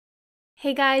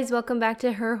Hey guys, welcome back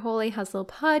to Her Holy Hustle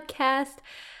podcast.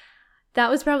 That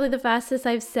was probably the fastest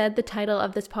I've said the title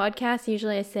of this podcast.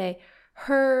 Usually I say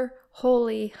Her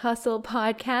Holy Hustle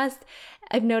podcast.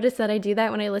 I've noticed that I do that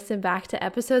when I listen back to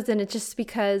episodes, and it's just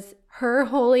because Her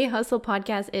Holy Hustle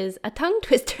podcast is a tongue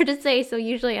twister to say, so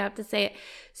usually I have to say it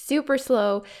super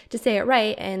slow to say it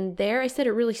right, and there I said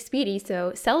it really speedy,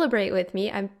 so celebrate with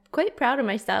me. I'm quite proud of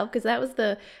myself because that was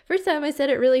the first time I said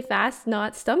it really fast,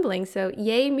 not stumbling, so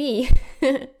yay me.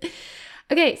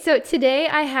 Okay, so today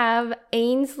I have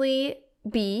Ainsley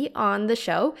B on the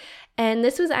show, and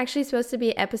this was actually supposed to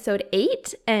be episode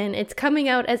 8, and it's coming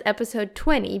out as episode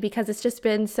 20 because it's just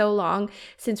been so long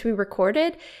since we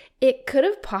recorded. It could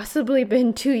have possibly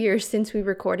been 2 years since we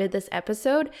recorded this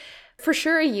episode. For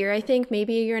sure a year, I think,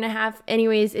 maybe a year and a half.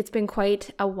 Anyways, it's been quite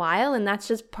a while, and that's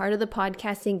just part of the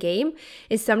podcasting game,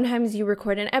 is sometimes you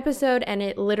record an episode and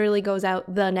it literally goes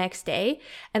out the next day,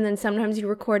 and then sometimes you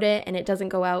record it and it doesn't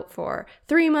go out for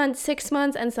 3 months, 6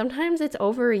 months, and sometimes it's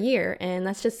over a year, and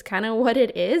that's just kind of what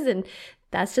it is, and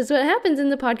that's just what happens in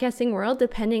the podcasting world,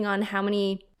 depending on how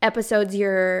many episodes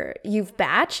you've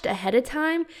batched ahead of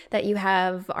time that you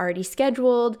have already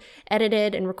scheduled,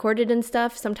 edited, and recorded and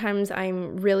stuff. Sometimes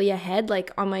I'm really ahead,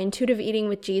 like on my Intuitive Eating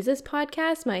with Jesus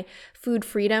podcast, my Food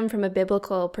Freedom from a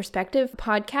Biblical Perspective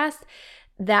podcast.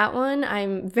 That one,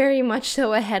 I'm very much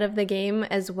so ahead of the game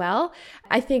as well.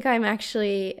 I think I'm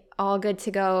actually all good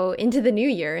to go into the new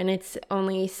year, and it's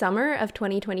only summer of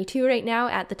 2022 right now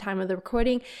at the time of the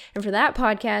recording. And for that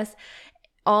podcast,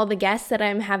 all the guests that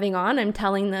I'm having on, I'm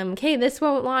telling them, okay, this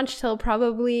won't launch till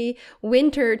probably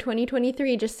winter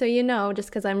 2023, just so you know, just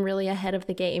because I'm really ahead of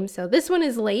the game. So this one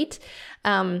is late,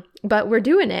 but we're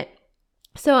doing it.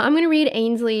 So I'm going to read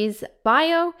Ainsley's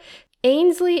bio.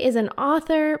 Ainsley is an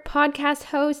author, podcast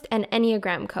host, and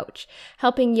Enneagram coach,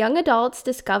 helping young adults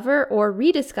discover or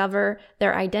rediscover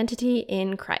their identity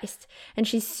in Christ. And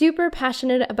she's super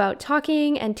passionate about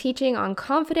talking and teaching on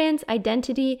confidence,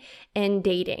 identity, and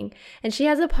dating. And she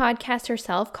has a podcast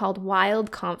herself called Wild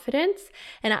Confidence.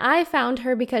 And I found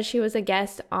her because she was a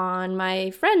guest on my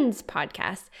friend's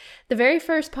podcast. The very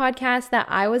first podcast that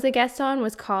I was a guest on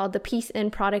was called the Peace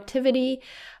and Productivity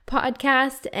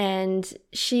podcast, and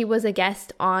she was a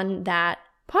guest on that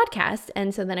podcast.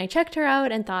 And so then I checked her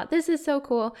out and thought, this is so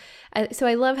cool. So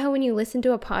I love how when you listen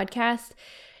to a podcast,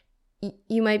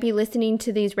 you might be listening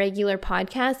to these regular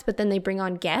podcasts, but then they bring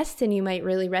on guests and you might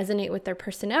really resonate with their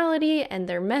personality and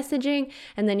their messaging.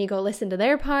 And then you go listen to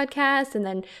their podcast, and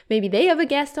then maybe they have a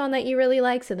guest on that you really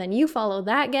like. So then you follow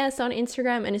that guest on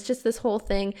Instagram. And it's just this whole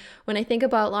thing. When I think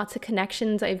about lots of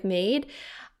connections I've made,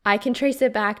 I can trace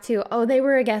it back to, oh, they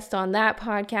were a guest on that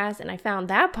podcast, and I found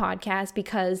that podcast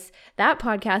because that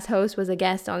podcast host was a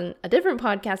guest on a different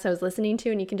podcast I was listening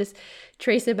to, and you can just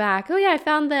trace it back. Oh yeah, I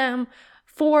found them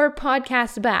 4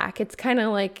 podcasts back. It's kind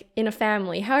of like in a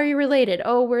family. How are you related?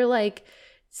 Oh, we're like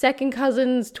second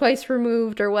cousins, twice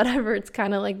removed, or whatever. It's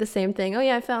kind of like the same thing. Oh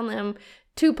yeah, I found them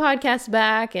 2 podcasts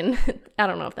back, and I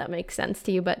don't know if that makes sense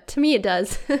to you, but to me it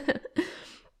does.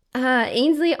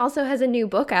 Ainsley also has a new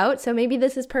book out, so maybe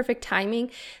this is perfect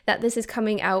timing that this is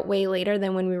coming out way later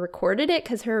than when we recorded it,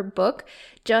 because her book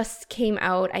just came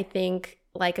out, I think,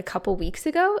 like a couple weeks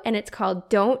ago, and it's called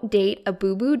Don't Date a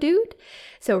Boo-Boo Dude.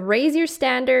 So raise your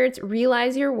standards,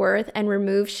 realize your worth, and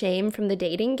remove shame from the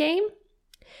dating game.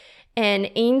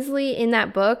 And Ainsley, in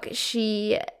that book,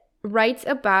 she writes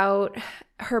about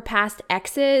her past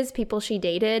exes, people she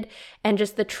dated, and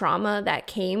just the trauma that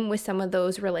came with some of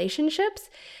those relationships.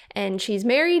 And she's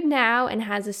married now and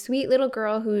has a sweet little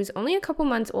girl who's only a couple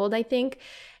months old, I think,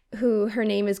 who her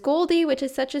name is Goldie, which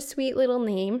is such a sweet little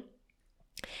name.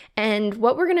 And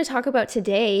what we're going to talk about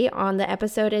today on the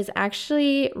episode is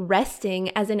actually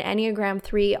resting as an Enneagram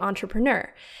 3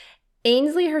 entrepreneur.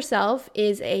 Ainsley herself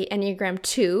is a Enneagram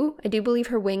 2. I do believe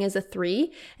her wing is a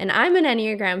 3, and I'm an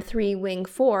Enneagram 3 wing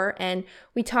 4, and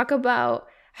we talk about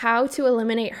how to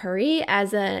eliminate hurry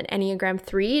as an Enneagram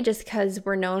 3 just because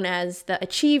we're known as the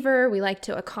achiever. We like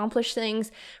to accomplish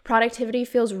things. Productivity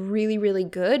feels really, really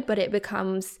good, but it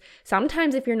becomes,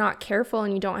 sometimes if you're not careful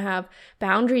and you don't have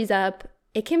boundaries up,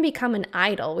 it can become an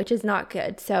idol, which is not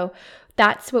good. So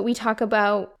that's what we talk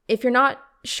about. If you're not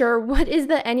sure what is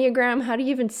the Enneagram, how do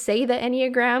you even say the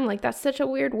Enneagram? Like, that's such a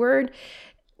weird word.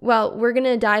 Well, we're going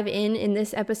to dive in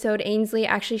this episode. Ainsley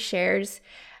actually shares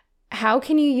how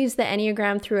can you use the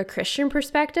Enneagram through a Christian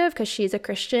perspective, because she's a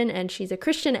Christian and she's a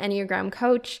Christian Enneagram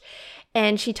coach.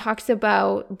 And she talks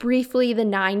about briefly the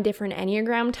 9 different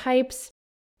Enneagram types.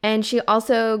 And she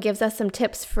also gives us some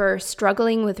tips for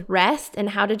struggling with rest and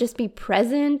how to just be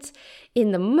present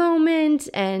in the moment.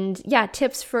 And yeah,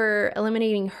 tips for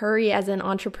eliminating hurry as an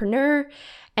entrepreneur.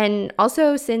 And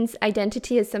also, since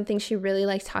identity is something she really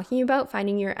likes talking about,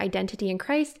 finding your identity in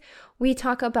Christ, we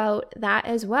talk about that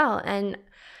as well. And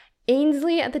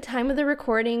Ainsley, at the time of the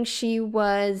recording, she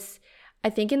was, I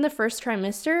think, in the first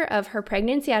trimester of her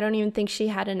pregnancy. I don't even think she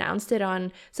had announced it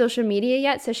on social media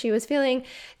yet. So she was feeling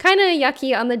kind of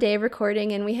yucky on the day of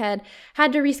recording, and we had to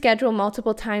reschedule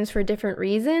multiple times for different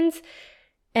reasons.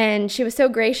 And she was so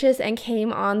gracious and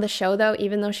came on the show, though,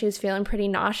 even though she was feeling pretty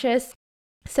nauseous.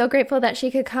 So grateful that she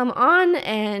could come on,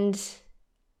 and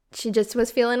she just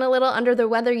was feeling a little under the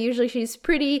weather. Usually she's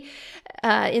pretty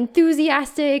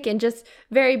enthusiastic and just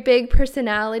very big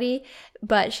personality,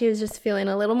 but she was just feeling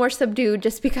a little more subdued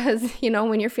just because, you know,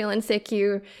 when you're feeling sick,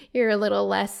 you're a little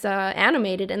less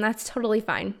animated, and that's totally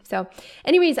fine. So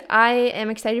anyways, I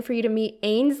am excited for you to meet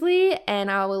Ainsley,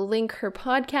 and I will link her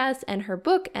podcast and her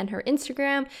book and her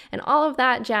Instagram and all of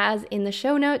that jazz in the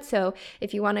show notes. So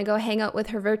if you want to go hang out with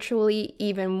her virtually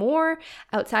even more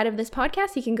outside of this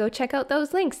podcast, you can go check out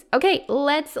those links. Okay,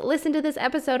 let's listen to this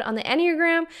episode on the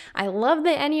Enneagram. I love the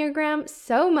Enneagram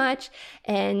so much,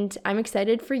 and I'm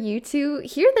excited for you to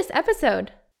hear this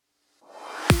episode.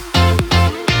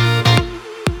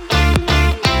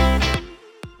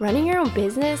 Running your own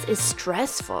business is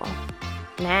stressful.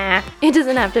 Nah, it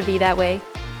doesn't have to be that way.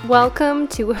 Welcome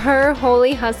to Her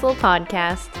Holy Hustle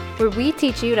podcast, where we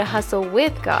teach you to hustle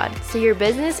with God so your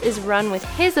business is run with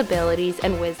His abilities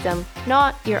and wisdom,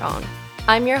 not your own.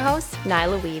 I'm your host,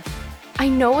 Nyla Weave. I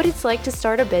know what it's like to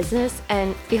start a business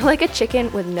and feel like a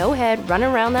chicken with no head running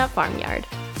around that farmyard.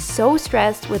 So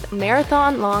stressed with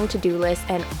marathon-long to-do lists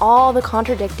and all the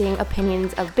contradicting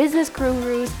opinions of business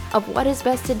gurus of what is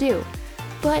best to do.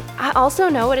 But I also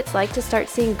know what it's like to start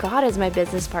seeing God as my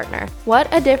business partner. What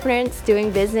a difference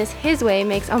doing business His way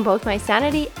makes on both my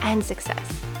sanity and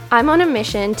success. I'm on a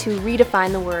mission to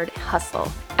redefine the word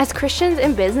hustle. As Christians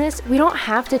in business, we don't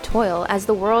have to toil as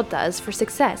the world does for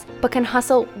success, but can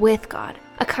hustle with God.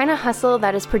 A kind of hustle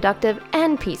that is productive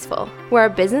and peaceful, where our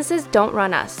businesses don't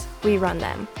run us, we run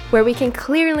them. Where we can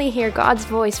clearly hear God's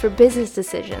voice for business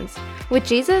decisions. With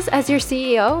Jesus as your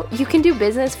CEO, you can do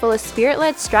business full of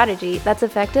Spirit-led strategy that's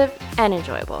effective and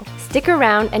enjoyable. Stick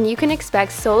around and you can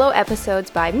expect solo episodes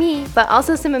by me, but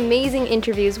also some amazing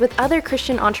interviews with other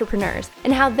Christian entrepreneurs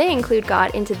and how they include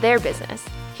God into their business.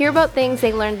 Hear about things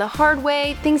they learned the hard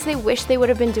way, things they wish they would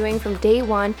have been doing from day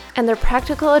one, and their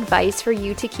practical advice for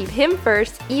you to keep Him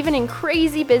first, even in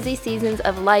crazy busy seasons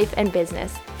of life and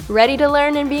business. Ready to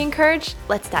learn and be encouraged?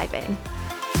 Let's dive in.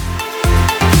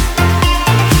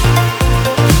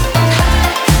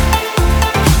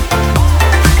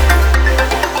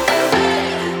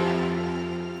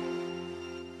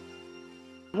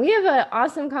 We have an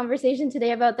awesome conversation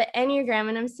today about the Enneagram,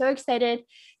 and I'm so excited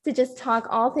to just talk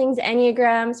all things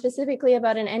Enneagram, specifically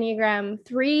about an Enneagram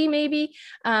 3 maybe,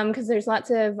 because there's lots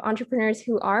of entrepreneurs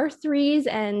who are 3s,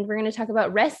 and we're going to talk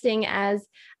about resting as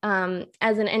an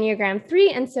Enneagram 3.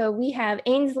 And so we have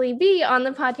Ainsley B on the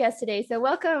podcast today. So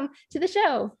welcome to the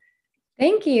show.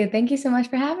 Thank you. Thank you so much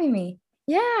for having me.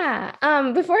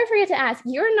 Yeah. Before I forget to ask,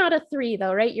 you're not a 3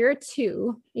 though, right? You're a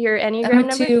 2. Your Enneagram I'm a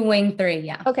number? 2, wing 3.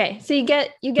 Yeah. Okay. So you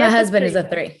get. My husband is a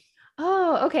 3.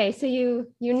 Oh, okay. So you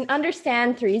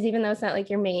understand 3s, even though it's not like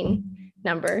your main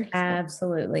number.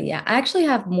 Absolutely. Yeah. I actually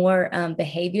have more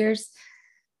behaviors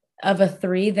of a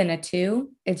 3 than a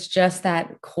 2. It's just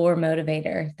that core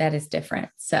motivator that is different.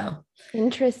 So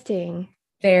interesting.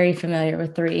 Very familiar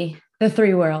with 3. The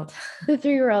 3 world. The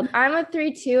 3 world. I'm a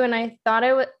 3 too, and I thought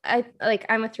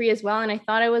I'm a 3 as well, and I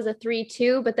thought I was a 3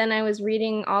 too, but then I was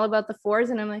reading all about the 4s,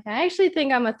 and I'm like, I actually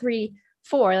think I'm a 3-4.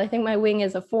 I think my wing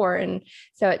is a 4, and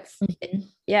so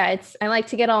I like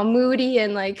to get all moody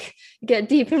and like get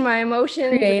deep in my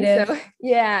emotions. Creative. So,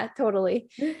 yeah, totally.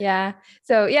 Yeah.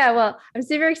 So well, I'm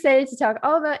super excited to talk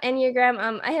all about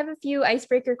Enneagram. I have a few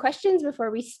icebreaker questions before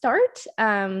we start.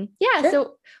 Sure.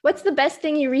 So what's the best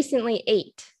thing you recently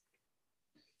ate?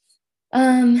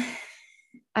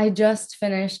 I just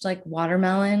finished like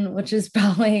watermelon, which is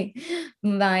probably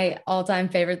my all-time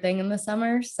favorite thing in the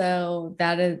summer. So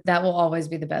that will always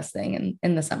be the best thing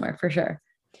in the summer for sure.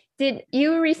 Did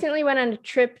you recently went on a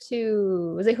trip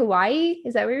to, was it Hawaii?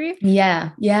 Is that where you were?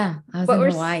 Yeah. I was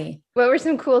in Hawaii. What were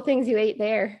some cool things you ate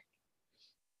there?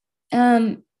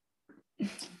 I'm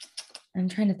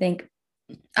trying to think.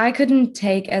 I couldn't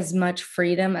take as much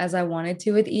freedom as I wanted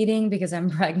to with eating because I'm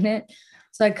pregnant.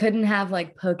 So I couldn't have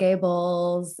like poke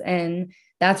bowls, and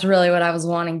that's really what I was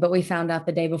wanting. But we found out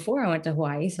the day before I went to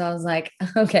Hawaii. So I was like,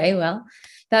 okay, well,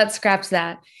 that scraps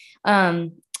that.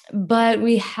 But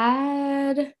we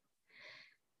had,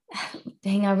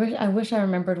 I wish I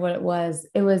remembered what it was.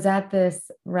 It was at this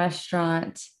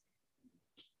restaurant.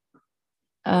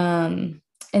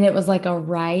 and it was like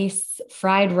a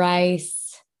fried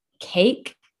rice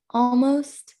cake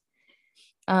almost.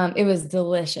 It was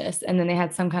delicious. And then they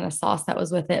had some kind of sauce that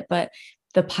was with it, but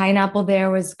the pineapple there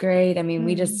was great. I mean,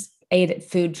 we just ate at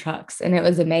food trucks and it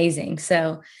was amazing.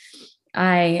 So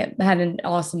I had an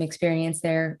awesome experience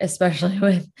there, especially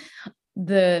with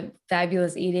the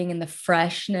fabulous eating and the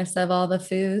freshness of all the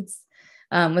foods.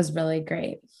 Was really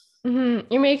great. You're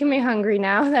making me hungry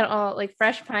now that all like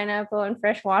fresh pineapple and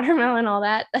fresh watermelon, all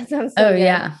that. That sounds so Oh, good.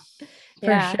 yeah, for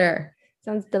Yeah. sure.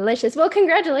 Sounds delicious. Well,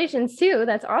 congratulations too.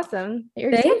 That's awesome.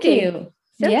 You're Thank accepting. you.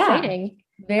 So Yeah, exciting.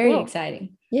 very Cool.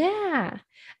 exciting. Yeah.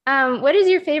 What is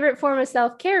your favorite form of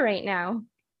self-care right now?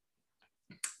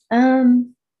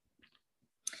 Um,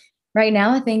 right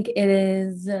now, I think it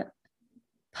is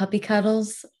puppy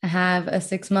cuddles. I have a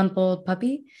 6-month-old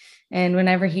puppy, and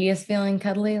whenever he is feeling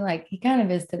cuddly, like he kind of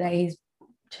is today, he's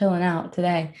chilling out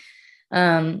today.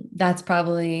 That's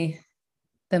probably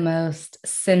the most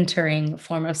centering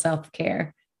form of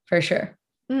self-care for sure.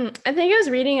 I think I was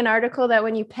reading an article that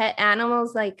when you pet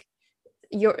animals, like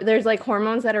there's like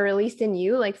hormones that are released in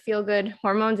you, like feel good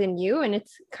hormones in you. And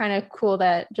it's kind of cool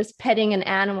that just petting an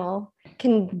animal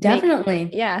can Definitely.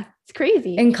 Yeah, it's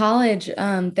crazy. In college,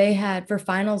 they had for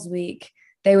finals week,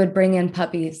 they would bring in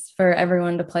puppies for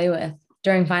everyone to play with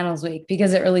during finals week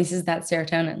because it releases that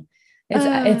serotonin.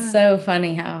 It's so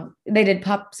funny how they did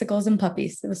popsicles and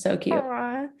puppies. It was so cute.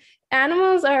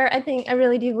 Animals are, I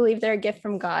really do believe they're a gift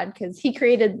from God because he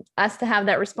created us to have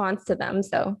that response to them.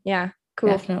 So yeah, cool.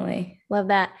 Definitely. Love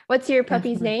that. What's your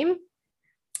puppy's name?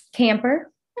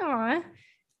 Camper. Aw.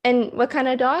 And what kind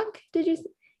of dog did you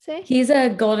say? He's a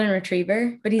golden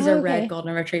retriever, but he's a red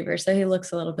golden retriever. So he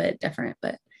looks a little bit different,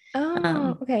 but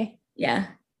okay. Yeah.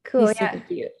 Cool. He's super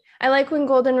cute. I like when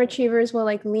golden retrievers will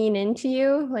like lean into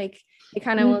you. Like they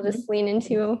kind of will just lean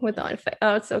into you with all effect.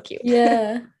 Oh, it's so cute.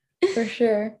 Yeah, for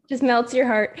sure. Just melts your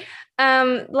heart.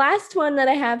 Last one that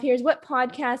I have here is, what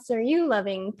podcasts are you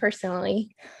loving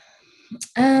personally?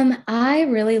 I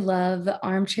really love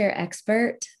Armchair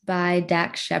Expert by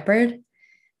Dax Shepard.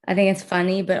 I think it's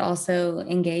funny, but also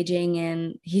engaging,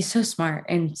 and he's so smart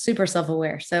and super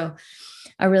self-aware. So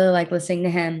I really like listening to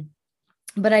him.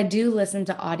 But I do listen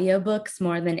to audiobooks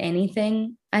more than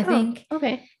anything, I think.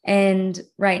 Okay. And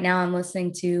right now I'm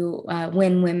listening to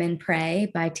When Women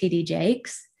Pray by T.D.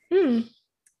 Jakes.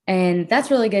 And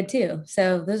that's really good too.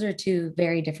 So those are two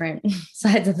very different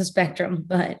sides of the spectrum,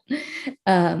 but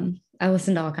I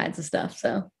listen to all kinds of stuff.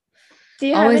 So do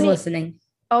you always listening.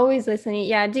 Always listening.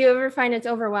 Yeah. Do you ever find it's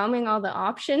overwhelming, all the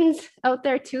options out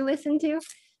there to listen to?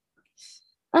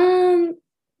 I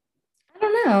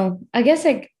don't know. I guess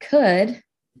I could,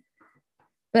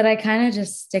 but I kind of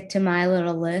just stick to my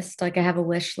little list. Like I have a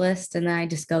wish list and then I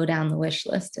just go down the wish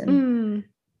list, and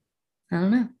I don't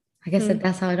know. I guess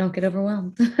that's how I don't get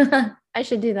overwhelmed. I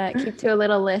should do that. Keep to a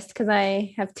little list, because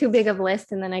I have too big of a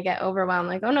list and then I get overwhelmed.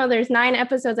 Like, oh no, there's 9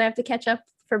 episodes I have to catch up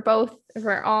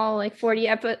for all like 40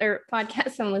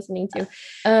 podcasts I'm listening to.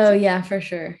 Oh yeah, for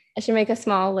sure. I should make a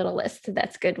small little list.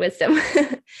 That's good wisdom.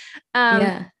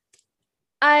 Yeah.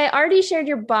 I already shared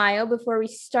your bio before we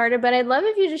started, but I'd love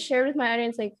if you just shared with my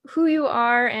audience like who you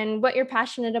are and what you're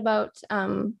passionate about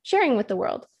sharing with the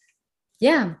world.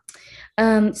 Yeah.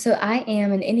 So I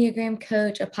am an Enneagram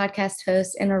coach, a podcast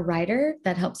host, and a writer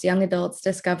that helps young adults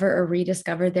discover or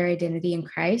rediscover their identity in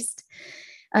Christ.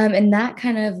 And that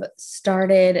kind of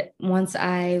started once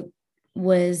I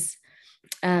was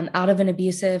out of an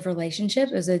abusive relationship.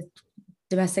 It was a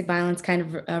domestic violence kind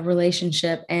of a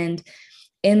relationship. And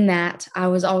in that, I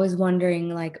was always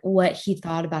wondering like what he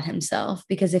thought about himself,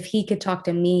 because if he could talk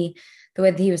to me the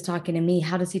way that he was talking to me,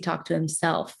 how does he talk to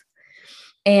himself?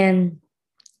 And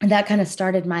that kind of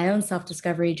started my own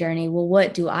self-discovery journey. Well,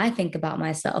 what do I think about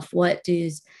myself? What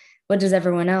does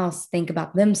everyone else think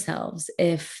about themselves?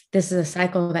 If this is a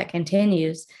cycle that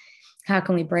continues, how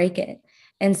can we break it?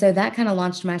 And so that kind of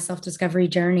launched my self-discovery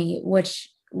journey, which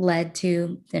led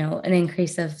to, an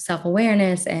increase of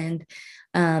self-awareness and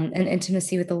an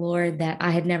intimacy with the Lord that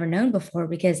I had never known before,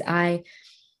 because I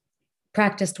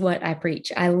practiced what I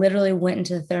preach. I literally went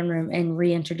into the throne room and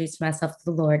reintroduced myself to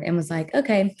the Lord and was like,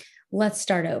 okay, let's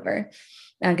start over.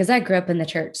 Because I grew up in the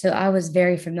church. So I was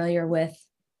very familiar with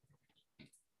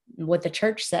what the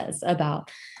church says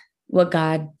about who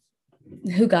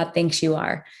God thinks you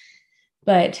are.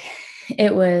 But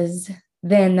it was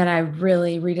then that I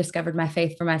really rediscovered my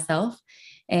faith for myself.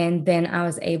 And then I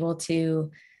was able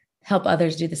to help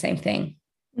others do the same thing.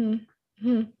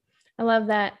 Mm-hmm. I love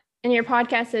that. And your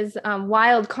podcast is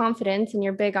Wild Confidence, and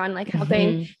you're big on like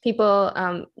helping people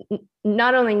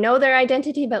not only know their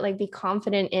identity, but like be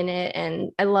confident in it.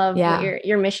 And I love what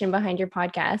your mission behind your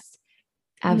podcast.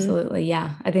 Mhm. Absolutely.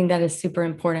 Yeah. I think that is super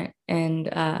important. And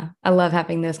I love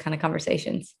having those kind of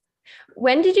conversations.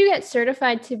 When did you get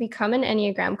certified to become an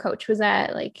Enneagram coach? Was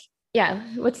that like, yeah,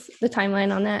 what's the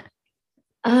timeline on that?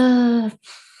 Uh,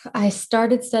 I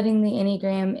started studying the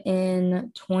Enneagram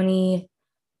in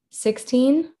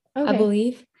 2016, I Okay.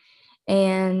 believe.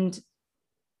 And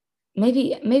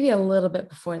maybe a little bit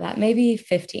before that, maybe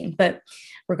 15, but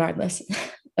regardless,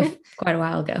 of quite a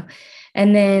while ago.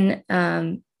 And then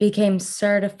became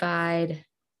certified,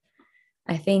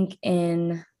 I think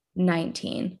in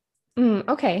 19.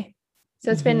 Okay.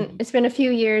 So Mm-hmm. it's been a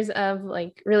few years of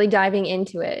like really diving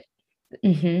into it.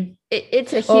 Mm-hmm.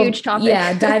 It's a Well, huge topic.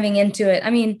 yeah, diving into it. I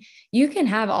mean, you can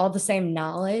have all the same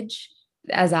knowledge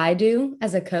as I do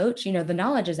as a coach. The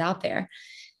knowledge is out there.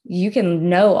 You can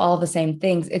know all the same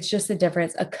things. It's just a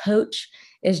difference. A coach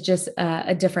is just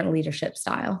a different leadership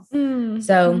style. So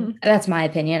Mm-hmm. that's my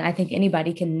opinion. I think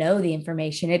anybody can know the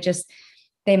information. It just,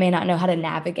 they may not know how to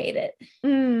navigate it.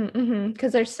 Mm-hmm.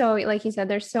 Because there's so, like you said,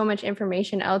 there's so much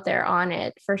information out there on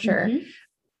it for sure.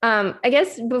 Mm-hmm. I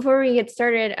guess before we get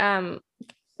started,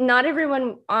 not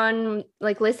everyone on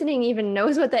like listening even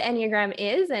knows what the Enneagram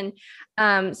is. And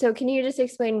so can you just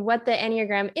explain what the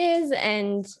Enneagram is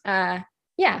and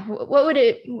yeah, what would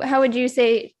it, how would you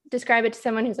say, describe it to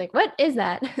someone who's like, what is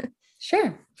that?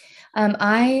 Sure.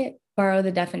 I borrow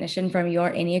the definition from your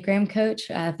Enneagram coach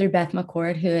through Beth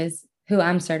McCord, who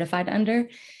I'm certified under,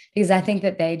 because I think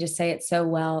that they just say it so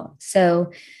well.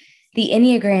 So the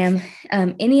Enneagram,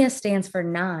 Ennea stands for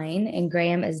 9, and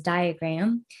Gram is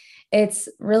diagram. It's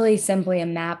really simply a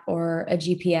map or a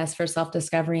GPS for self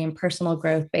discovery and personal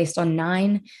growth based on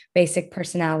 9 basic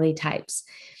personality types.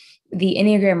 The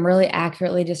Enneagram really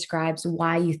accurately describes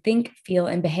why you think, feel,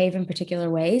 and behave in particular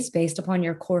ways based upon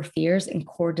your core fears and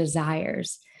core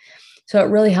desires. So it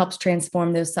really helps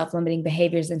transform those self limiting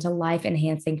behaviors into life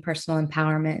enhancing personal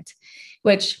empowerment,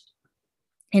 which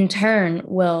in turn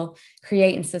will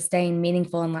create and sustain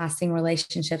meaningful and lasting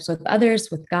relationships with others,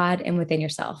 with God, and within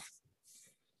yourself.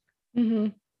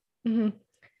 Mm-hmm. Mm-hmm.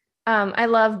 I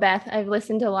love Beth. I've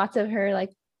listened to lots of her like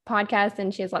podcasts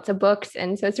and she has lots of books.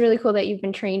 And so it's really cool that you've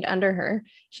been trained under her.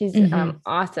 She's Mm-hmm.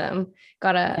 awesome.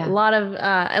 Got a Yeah, lot of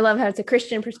I love how it's a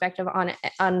Christian perspective on it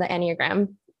on the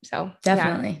Enneagram. So yeah,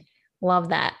 definitely. love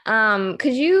that.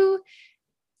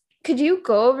 Could you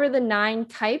go over the 9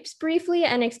 types briefly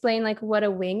and explain like what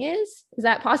a wing is? Is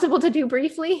that possible to do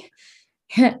briefly?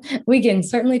 We can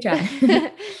certainly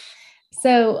try.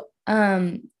 So,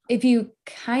 if you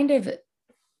kind of,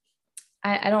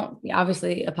 I don't,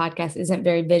 obviously, a podcast isn't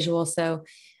very visual. So,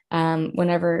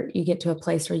 whenever you get to a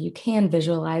place where you can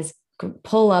visualize,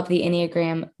 pull up the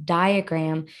Enneagram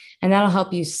diagram, and that'll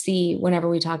help you see whenever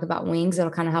we talk about wings,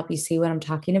 it'll kind of help you see what I'm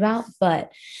talking about.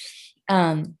 But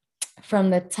um, from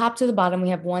the top to the bottom, we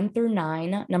have 1 through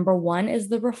 9. Number 1 is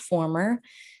the reformer.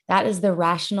 That is the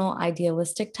rational,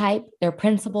 idealistic type. They're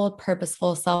principled,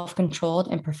 purposeful, self controlled,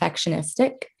 and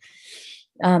perfectionistic.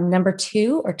 Number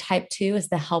 2, or type 2, is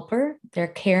the helper. They're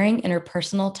caring,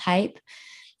 interpersonal type.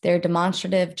 They're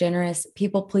demonstrative, generous,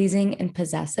 people pleasing, and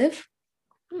possessive.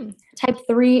 Hmm. Type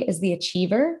 3 is the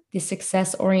achiever, the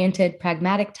success oriented,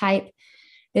 pragmatic type.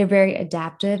 They're very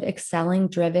adaptive, excelling,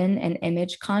 driven, and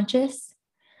image conscious.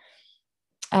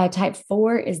 Type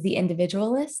 4 is the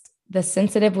individualist, the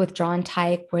sensitive, withdrawn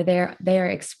type, where they are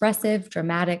expressive,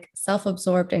 dramatic, self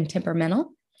absorbed, and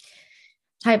temperamental.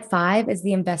 Type 5 is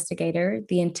the investigator,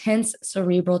 the intense,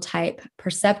 cerebral type,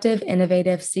 perceptive,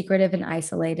 innovative, secretive, and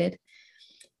isolated.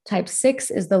 Type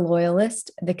 6 is the loyalist,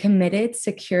 the committed,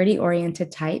 security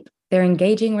oriented type. They're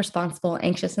engaging, responsible,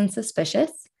 anxious, and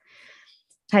suspicious.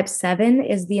 Type 7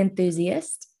 is the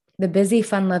enthusiast, the busy,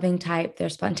 fun loving type. They're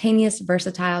spontaneous,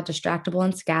 versatile, distractible,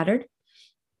 and scattered.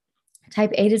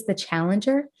 Type 8 is the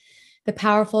challenger, the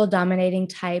powerful, dominating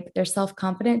type. They're self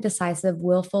confident, decisive,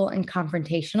 willful, and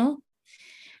confrontational.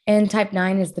 And type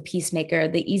 9 is the peacemaker,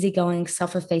 the easygoing,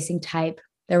 self effacing type.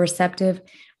 They're receptive,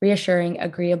 reassuring,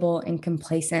 agreeable, and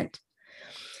complacent.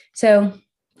 So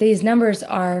these numbers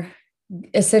are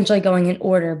essentially going in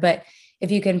order, but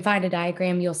if you can find a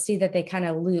diagram, you'll see that they kind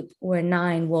of loop where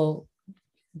 9 will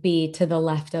be to the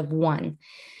left of 1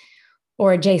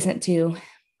 or adjacent to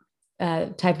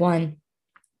type 1.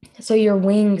 So your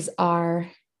wings are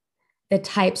the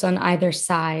types on either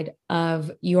side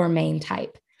of your main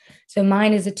type. So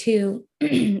mine is a 2,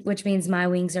 which means my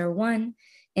wings are 1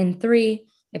 and 3.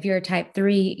 If you're a type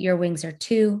 3, your wings are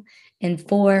 2 and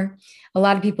 4. A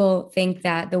lot of people think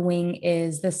that the wing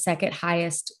is the second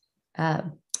highest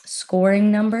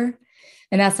scoring number,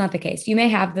 and that's not the case. You may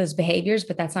have those behaviors,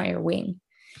 but that's not your wing.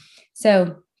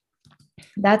 So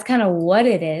that's kind of what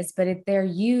it is, but if they're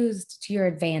used to your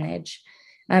advantage,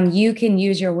 You can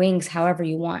use your wings however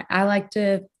you want. I like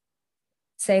to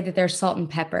say that they're salt and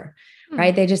pepper,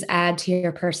 right? They just add to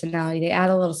your personality. They add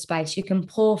a little spice. You can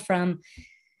pull from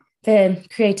the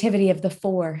creativity of the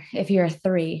 4 if you're a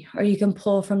 3, or you can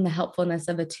pull from the helpfulness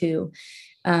of a 2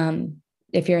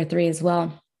 if you're a 3 as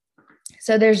well.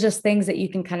 So there's just things that you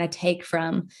can kind of take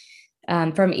from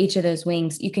each of those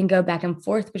wings. You can go back and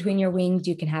forth between your wings.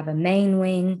 You can have a main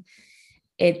wing.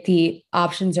 The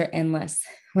options are endless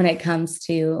when it comes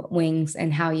to wings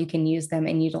and how you can use them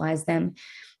and utilize them.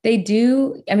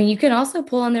 You can also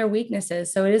pull on their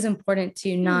weaknesses. So it is important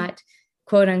to not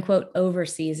quote unquote over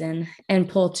season and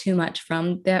pull too much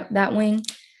from that wing,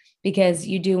 because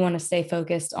you do want to stay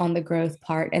focused on the growth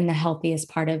part and the healthiest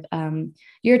part of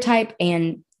your type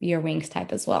and your wings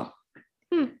type as well.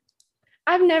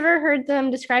 I've never heard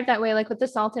them described that way, like with the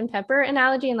salt and pepper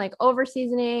analogy and like over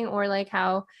seasoning, or like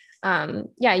how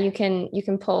you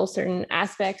can pull certain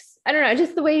aspects. I don't know,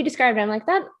 just the way you described it, I'm like,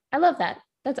 that I love that.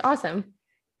 That's awesome.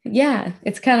 Yeah,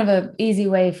 it's kind of an easy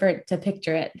way for it to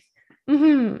picture it.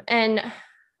 And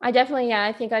I definitely,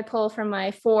 I think I pull from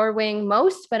my 4 wing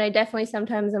most, but I definitely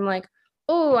sometimes I'm like,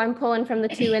 oh, I'm pulling from the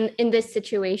 2 in this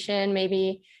situation,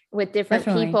 maybe with different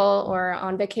people or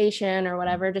on vacation or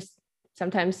whatever. Just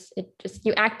sometimes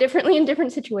you act differently in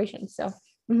different situations. So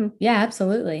yeah,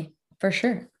 absolutely. For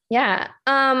sure. Yeah.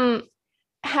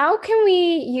 How can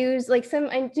we use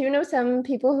I do know some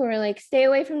people who are like, stay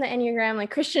away from the Enneagram,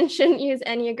 like Christians shouldn't use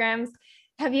Enneagrams.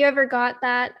 Have you ever got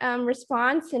that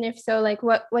response? And if so, like,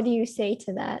 what do you say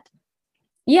to that?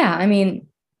 Yeah. I mean,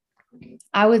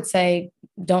 I would say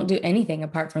don't do anything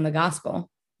apart from the gospel.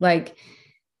 Like,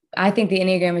 I think the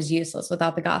Enneagram is useless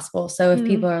without the gospel. So if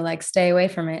people are like, stay away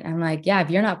from it, I'm like, yeah, if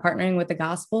you're not partnering with the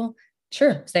gospel,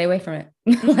 sure, stay away from it.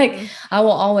 Like, I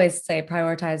will always say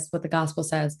prioritize what the gospel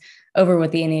says over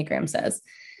what the Enneagram says,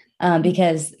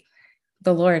 because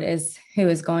the Lord is who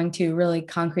is going to really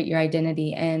concrete your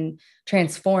identity and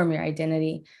transform your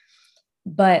identity.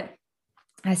 But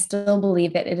I still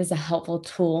believe that it is a helpful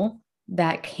tool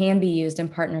that can be used in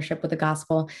partnership with the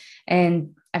gospel.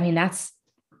 And I mean, that's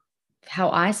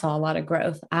how I saw a lot of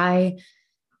growth.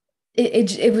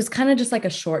 It was kind of just like a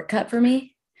shortcut for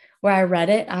me. Where I read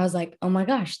it, I was like, oh my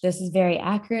gosh, this is very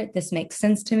accurate. This makes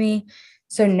sense to me.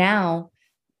 So now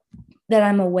that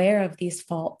I'm aware of these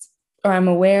faults, or I'm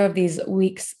aware of these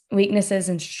weaknesses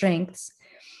and strengths,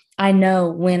 I know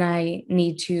when I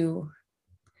need to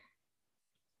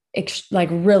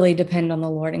really depend on the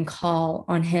Lord and call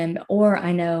on him. Or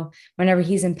I know whenever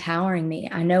he's empowering me,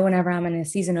 I know whenever I'm in a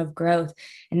season of growth,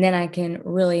 and then I can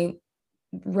really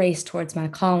race towards my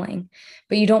calling.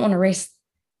 But you don't want to race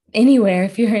anywhere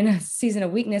if you're in a season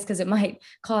of weakness, because it might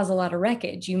cause a lot of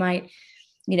wreckage. You might,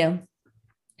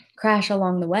 crash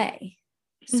along the way.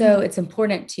 So it's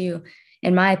important to,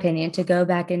 in my opinion, to go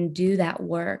back and do that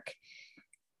work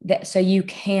so you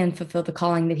can fulfill the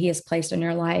calling that he has placed on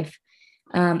your life.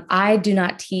 I do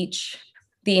not teach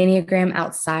the Enneagram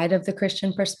outside of the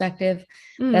Christian perspective.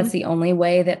 That's the only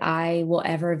way that I will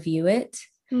ever view it.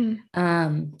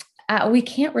 We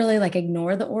can't really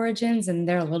ignore the origins, and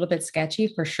they're a little bit sketchy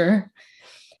for sure,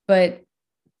 but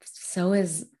so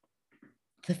is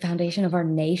the foundation of our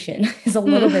nation is a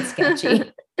little bit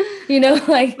sketchy.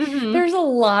 There's a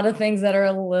lot of things that are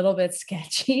a little bit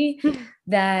sketchy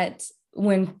that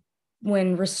when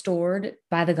restored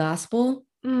by the gospel,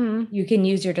 you can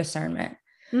use your discernment.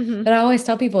 But I always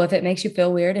tell people, if it makes you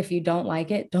feel weird, if you don't like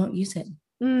it, don't use it.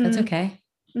 That's okay.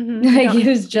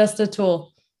 Use just a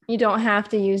tool. You don't have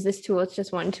to use this tool. It's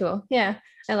just one tool. Yeah.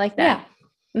 I like that.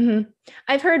 Yeah.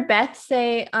 I've heard Beth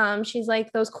say, she's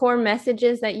like, those core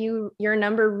messages that your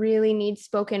number really needs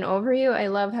spoken over you. I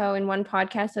love how in one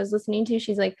podcast I was listening to,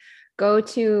 she's like, go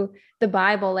to the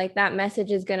Bible. Like, that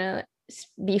message is going to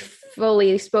be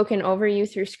fully spoken over you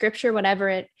through scripture,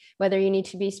 whether you need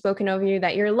to be spoken over you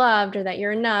that you're loved, or that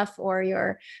you're enough, or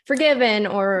you're forgiven,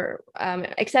 or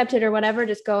accepted, or whatever.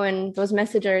 Just go, and those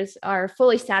messages are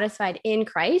fully satisfied in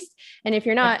Christ. And if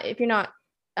you're not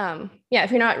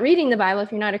reading the Bible,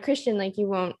 if you're not a Christian,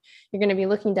 you're going to be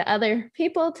looking to other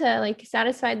people to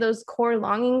satisfy those core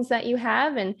longings that you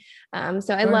have. And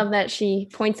so I love that she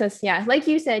points us, like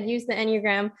you said, use the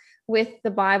Enneagram with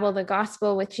the Bible, the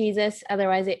gospel, with Jesus.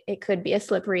 Otherwise it could be a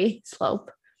slippery slope.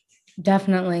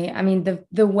 Definitely. I mean,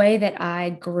 the way that I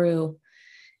grew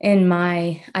in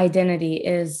my identity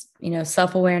is,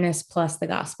 self-awareness plus the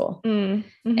gospel. And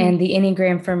the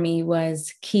Enneagram for me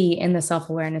was key in the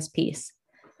self-awareness piece.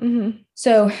 Mm-hmm.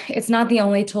 So it's not the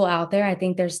only tool out there. I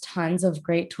think there's tons of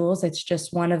great tools. It's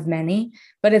just one of many,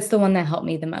 but it's the one that helped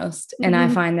me the most. And I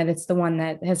Mm-hmm. find that it's the one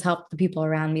that has helped the people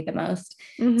around me the most.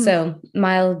 Mm-hmm. So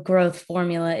my growth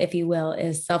formula, if you will,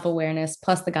 is self-awareness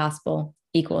plus the gospel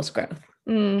equals growth.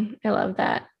 I love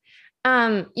that.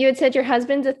 You had said your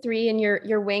husband's a 3 and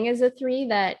your wing is a 3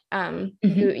 that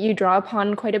you draw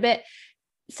upon quite a bit.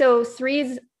 So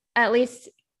 3s, at least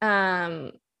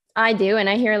I do, and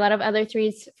I hear a lot of other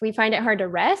 3s, we find it hard to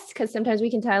rest because sometimes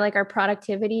we can tie like our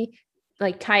productivity,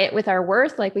 like tie it with our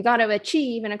worth, like we got to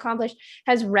achieve and accomplish.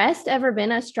 Has rest ever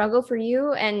been a struggle for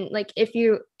you? And like if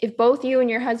both you and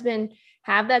your husband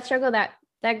have that struggle, that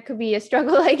could be a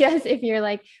struggle, I guess, if you're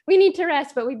like, we need to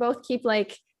rest, but we both keep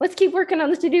like, let's keep working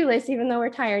on the to-do list, even though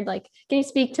we're tired. Like, can you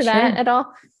speak to that at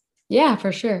all? Yeah,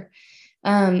 for sure.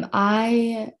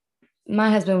 My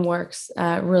husband works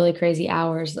really crazy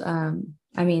hours.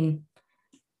 I mean,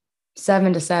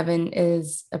 7 to 7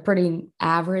 is a pretty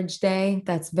average day.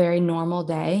 That's very normal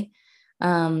day.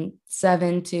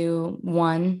 7 to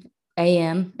 1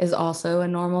 a.m. is also a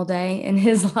normal day in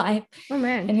his life, Oh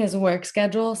man. in his work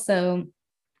schedule. So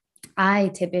I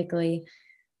typically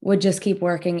would just keep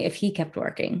working if he kept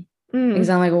working because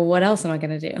I'm like, well, what else am I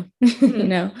going to do? You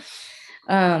know?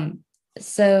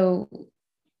 So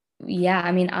yeah,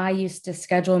 I mean, I used to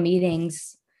schedule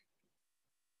meetings.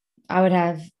 I would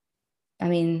have,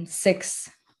 6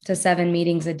 to 7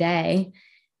 meetings a day.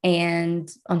 And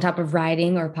on top of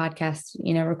writing or podcast,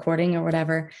 recording or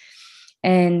whatever.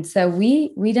 And so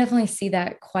we definitely see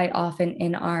that quite often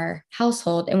in our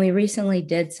household. And we recently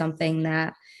did something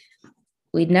that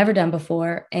we'd never done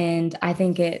before. And I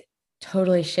think it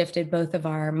totally shifted both of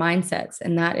our mindsets.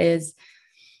 And that is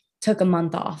took a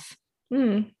month off.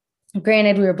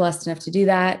 Granted, we were blessed enough to do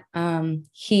that.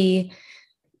 He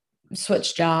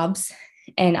switched jobs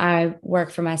and I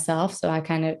work for myself. So I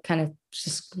kind of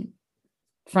just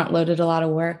front loaded a lot of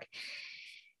work.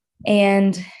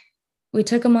 And we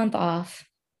took a month off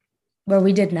where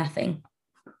we did nothing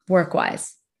work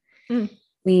wise.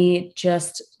 We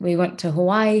went to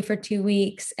Hawaii for 2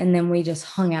 weeks and then we just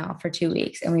hung out for 2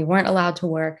 weeks and we weren't allowed to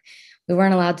work. We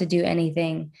weren't allowed to do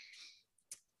anything.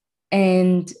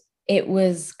 And it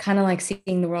was kind of like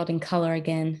seeing the world in color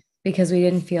again because we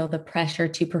didn't feel the pressure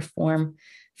to perform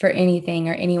for anything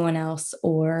or anyone else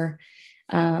or,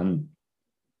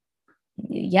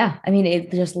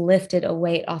 it just lifted a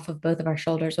weight off of both of our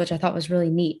shoulders, which I thought was really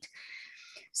neat.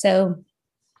 So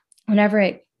whenever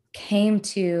it came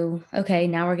to, okay,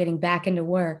 now we're getting back into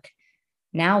work,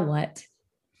 now what?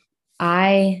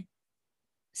 I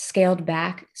scaled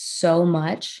back so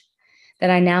much that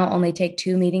I now only take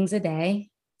 2 meetings a day.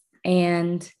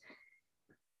 And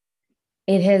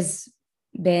it has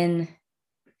been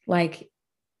like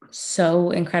so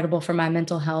incredible for my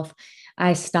mental health.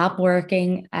 I stop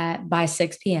working by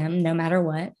 6 p.m. no matter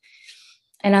what.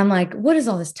 And I'm like, what is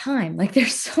all this time? Like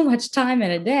there's so much time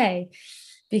in a day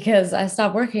because I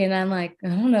stopped working and I'm like, I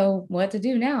don't know what to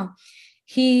do now.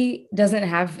 He doesn't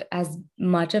have as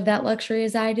much of that luxury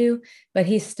as I do, but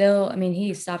he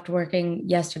stopped working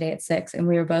yesterday at 6 and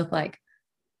we were both like,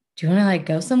 do you want to like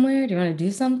go somewhere? Do you want to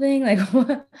do something? Like,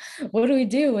 what do we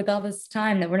do with all this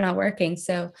time that we're not working?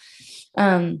 So,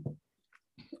 I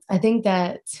think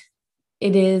that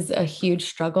it is a huge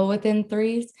struggle within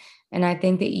 3s. And I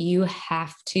think that you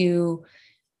have to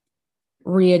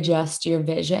readjust your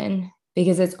vision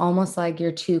because it's almost like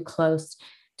you're too close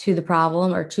to the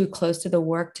problem or too close to the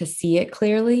work to see it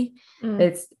clearly.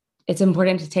 It's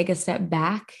important to take a step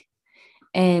back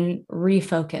and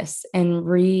refocus and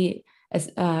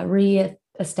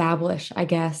reestablish, I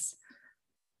guess,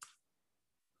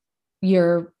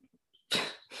 your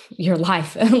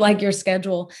life, like your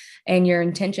schedule and your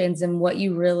intentions and what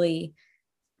you really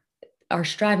are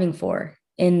striving for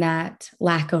in that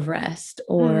lack of rest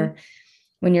or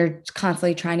when you're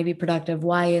constantly trying to be productive.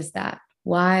 Why is that?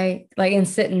 Why? Like, and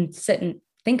sit and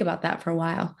think about that for a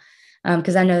while.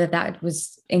 Because I know that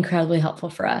was incredibly helpful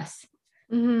for us.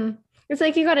 It's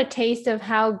like you got a taste of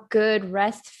how good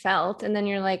rest felt. And then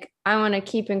you're like, I want to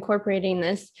keep incorporating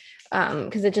this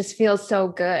because it just feels so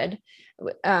good.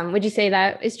 Would you say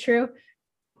that is true?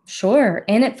 Sure.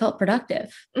 And it felt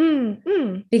productive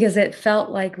because it felt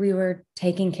like we were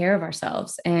taking care of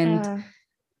ourselves. And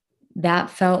that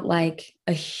felt like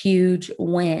a huge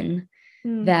win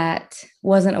that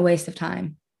wasn't a waste of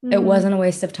time. It wasn't a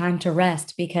waste of time to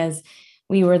rest because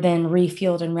we were then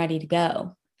refueled and ready to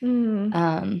go.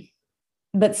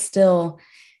 But still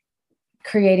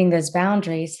creating those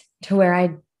boundaries to where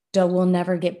I will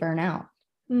never get burnt out.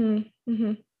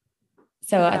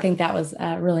 So I think that was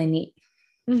really neat.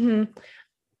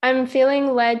 I'm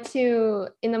feeling led to,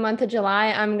 in the month of July,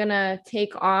 I'm gonna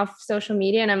take off social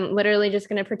media and I'm literally just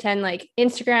gonna pretend like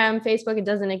Instagram, Facebook, it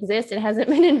doesn't exist. It hasn't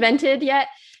been invented yet.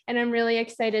 And I'm really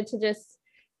excited to just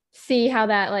see how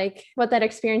that, like, what that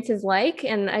experience is like.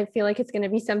 And I feel like it's gonna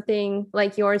be something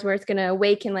like yours where it's gonna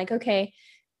awaken like, okay,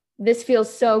 this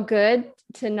feels so good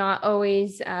to not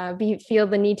always feel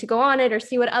the need to go on it or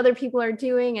see what other people are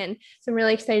doing. And so I'm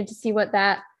really excited to see what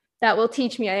that will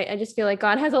teach me. I just feel like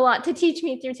God has a lot to teach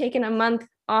me through taking a month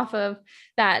off of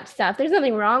that stuff. There's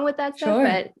nothing wrong with that stuff,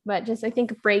 Sure. but just I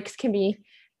think breaks can be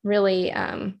really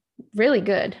really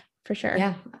good for sure.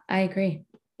 Yeah, I agree.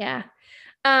 Yeah.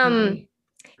 I agree.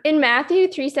 In Matthew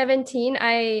 3:17,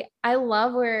 I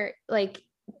love where, like,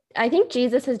 I think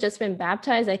Jesus has just been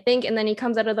baptized, I think, and then he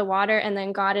comes out of the water, and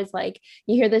then God is like,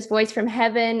 you hear this voice from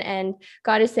heaven, and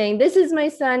God is saying, "This is my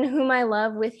son whom I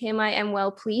love, with him I am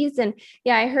well pleased." And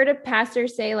yeah, I heard a pastor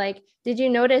say, like, did you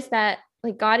notice that,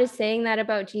 like, God is saying that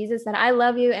about Jesus, that I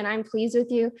love you and I'm pleased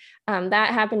with you?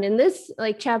 That happened in this,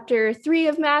 like, chapter 3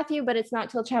 of Matthew, but it's not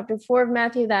till chapter 4 of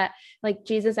Matthew that, like,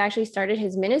 Jesus actually started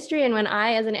his ministry. And when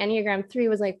I, as an Enneagram 3,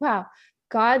 was like, wow,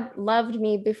 God loved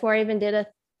me before I even did a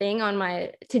thing on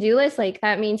my to-do list, like,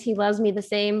 that means he loves me the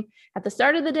same at the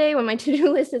start of the day when my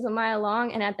to-do list is a mile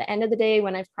long, and at the end of the day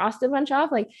when I've crossed a bunch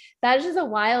off. Like, that is just a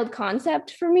wild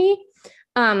concept for me.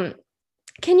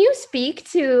 Can you speak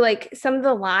to, like, some of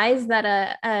the lies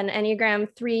that an Enneagram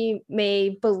 3 may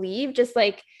believe? Just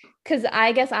like, because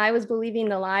I guess I was believing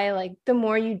the lie, like, the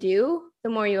more you do, the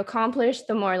more you accomplish,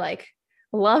 the more, like,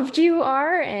 loved you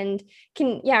are. And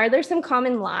are there some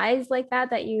common lies like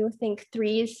that you think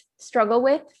threes struggle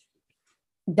with?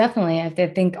 Definitely. I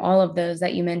think all of those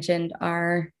that you mentioned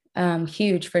are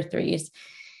huge for threes.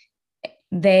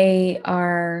 They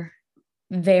are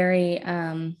very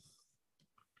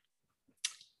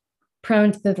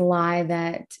prone to the lie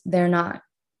that they're not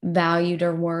valued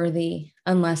or worthy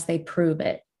unless they prove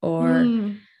it,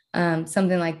 or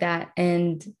something like that.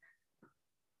 And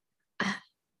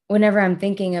whenever I'm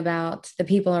thinking about the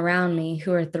people around me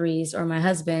who are threes, or my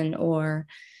husband, or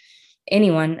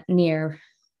anyone near,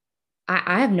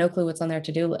 I have no clue what's on their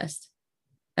to-do list,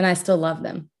 and I still love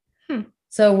them.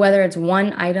 So whether it's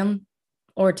one item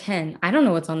or 10, I don't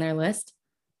know what's on their list.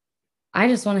 I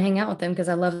just want to hang out with them because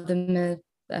I love them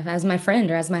as my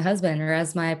friend, or as my husband, or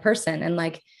as my person. And,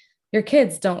 like, your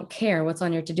kids don't care what's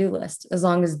on your to-do list as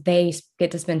long as they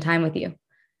get to spend time with you.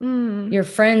 Your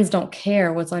friends don't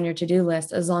care what's on your to-do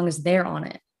list as long as they're on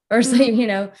it, or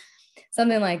so,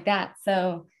 something like that.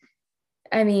 So,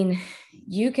 I mean,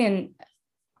 you can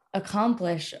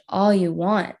accomplish all you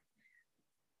want,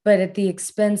 but at the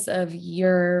expense of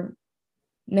your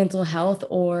mental health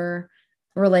or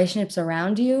relationships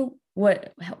around you,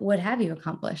 what have you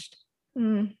accomplished?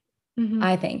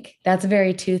 I think that's a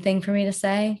very two thing for me to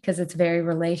say, because it's very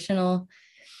relational,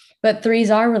 but threes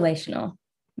are relational.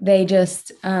 They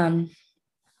just can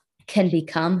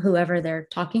become whoever they're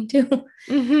talking to.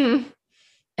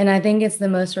 And I think it's the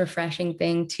most refreshing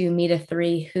thing to meet a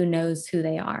three who knows who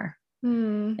they are,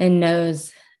 and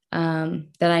knows that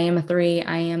I am a three.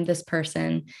 I am this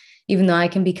person, even though I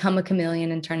can become a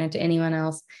chameleon and turn into anyone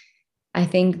else. I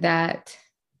think that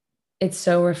it's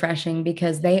so refreshing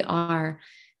because they are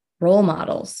role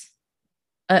models.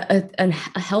 A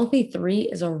healthy three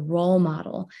is a role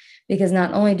model, because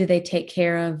not only do they take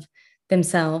care of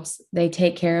themselves, they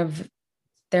take care of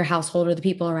their household or the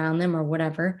people around them or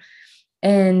whatever.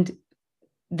 And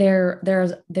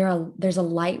there's a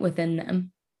light within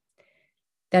them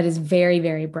that is very,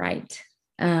 very bright,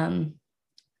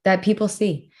 that people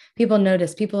see, people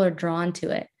notice, people are drawn to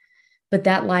it. But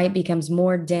that light becomes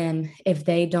more dim if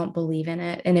they don't believe in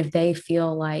it, and if they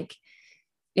feel like,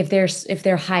 if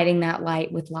they're hiding that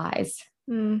light with lies.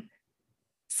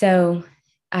 So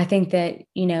I think that,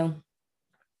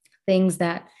 things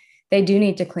that they do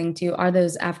need to cling to are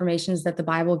those affirmations that the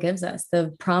Bible gives us.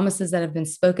 The promises that have been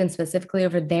spoken specifically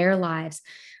over their lives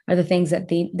are the things that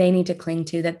they need to cling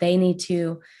to, that they need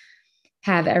to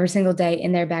have every single day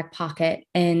in their back pocket.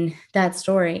 And that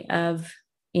story of,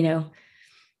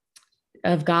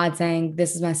 of God saying,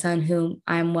 "This is my son whom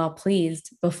I'm well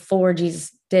pleased," before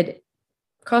Jesus did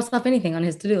cross off anything on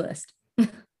his to-do list.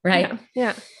 Right?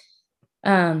 Yeah.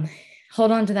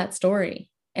 Hold on to that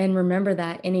story, and remember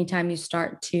that anytime you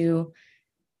start to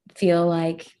feel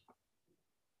like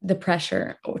the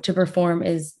pressure to perform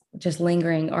is just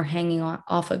lingering or hanging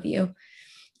off of you.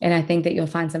 And I think that you'll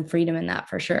find some freedom in that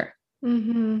for sure.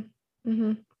 I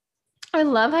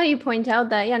love how you point out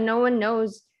that, no one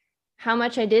knows how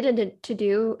much I did to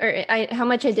do, or how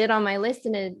much I did on my list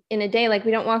in a day. Like,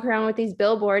 we don't walk around with these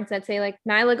billboards that say, like,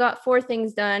 Nyla got 4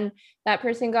 things done, that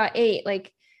person got 8.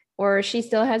 Like, or she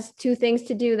still has 2 things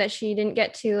to do that she didn't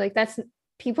get to. Like that's,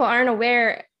 people aren't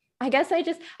aware. I guess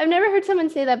I've never heard someone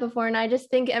say that before. And I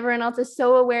just think everyone else is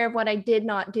so aware of what I did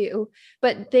not do,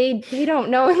 but they don't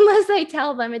know unless I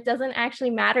tell them. It doesn't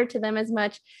actually matter to them as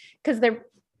much because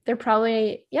they're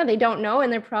probably, yeah, they don't know.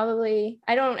 And they're probably,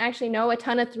 I don't actually know a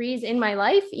ton of 3s in my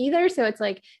life either. So it's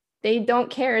like, they don't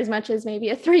care as much as maybe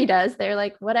a 3 does. They're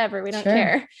like, whatever, we don't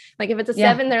care. Like if it's a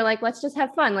 7, they're like, let's just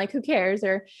have fun. Like, who cares?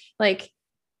 Or like,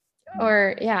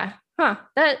 or yeah,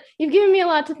 that you've given me a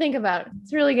lot to think about.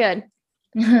 It's really good.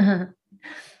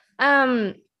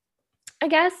 I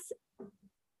guess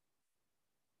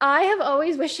I have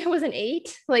always wished I was an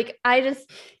 8. Like I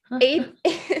just 8,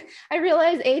 I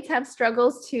realize 8s have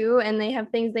struggles too, and they have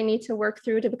things they need to work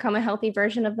through to become a healthy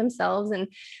version of themselves.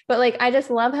 But like, I just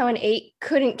love how an 8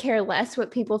 couldn't care less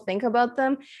what people think about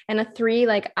them. And a 3,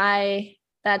 like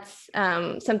that's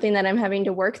something that I'm having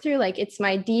to work through. Like it's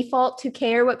my default to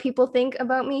care what people think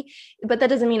about me, but that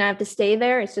doesn't mean I have to stay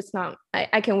there. It's just not,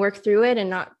 I can work through it and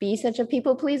not be such a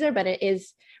people pleaser, but it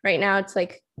is right now. It's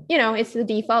like, it's the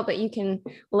default, but you can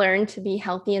learn to be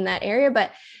healthy in that area.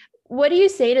 But what do you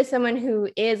say to someone who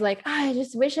is like, I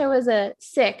just wish I was a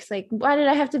 6, like, why did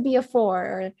I have to be a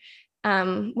 4?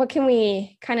 Or what can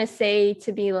we kind of say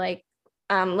to be like,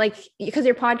 because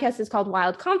your podcast is called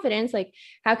Wild Confidence, like,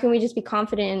 how can we just be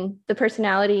confident in the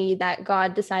personality that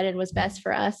God decided was best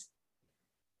for us?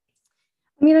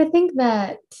 I mean, I think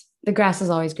that the grass is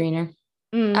always greener.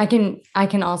 I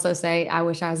can also say, I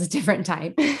wish I was a different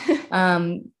type.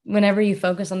 Whenever you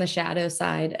focus on the shadow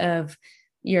side of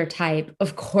your type,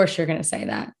 of course you're going to say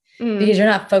that because you're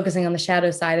not focusing on the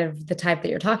shadow side of the type that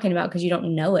you're talking about because you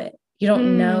don't know it. You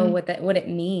don't know what it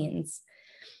means.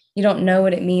 You don't know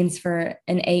what it means for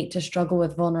an 8 to struggle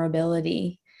with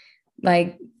vulnerability.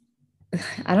 Like,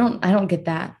 I don't get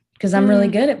that because I'm really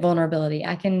good at vulnerability.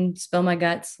 I can spill my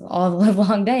guts all the live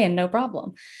long day and no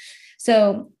problem.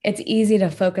 So it's easy to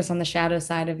focus on the shadow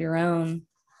side of your own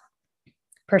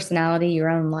personality, your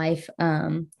own life,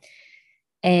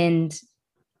 and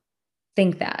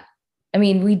think that. I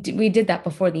mean, we did that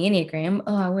before the Enneagram.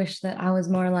 Oh, I wish that I was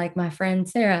more like my friend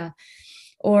Sarah.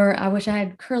 Or I wish I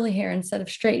had curly hair instead of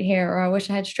straight hair, or I wish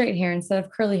I had straight hair instead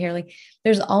of curly hair. Like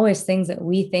there's always things that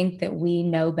we think that we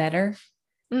know better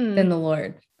than the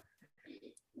Lord.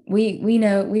 We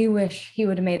know, we wish he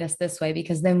would have made us this way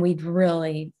because then we'd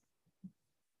really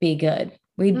be good.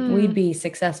 We'd be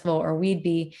successful, or we'd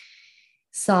be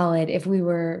solid if we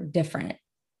were different.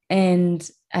 And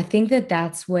I think that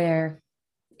that's where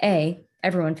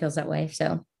everyone feels that way.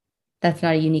 So that's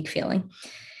not a unique feeling.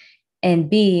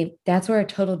 And B, that's where a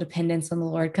total dependence on the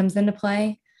Lord comes into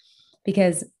play,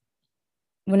 because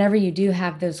whenever you do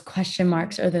have those question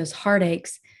marks or those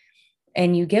heartaches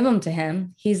and you give them to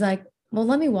him, he's like, well,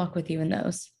 let me walk with you in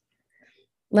those.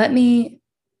 Let me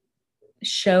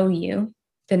show you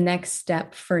the next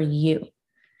step for you.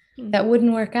 That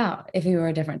wouldn't work out if you were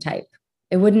a different type.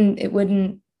 It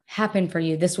wouldn't happen for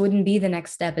you. This wouldn't be the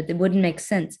next step. It wouldn't make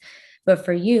sense. But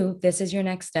for you, this is your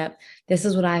next step. This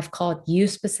is what I've called you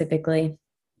specifically.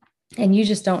 And you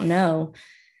just don't know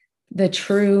the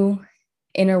true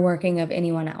inner working of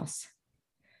anyone else.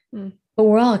 But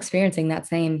we're all experiencing that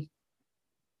same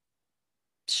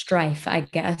strife, I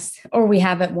guess, or we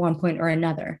have at one point or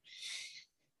another.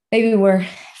 Maybe we're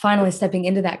finally stepping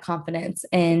into that confidence,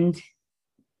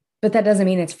 but that doesn't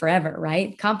mean it's forever,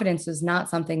 right? Confidence is not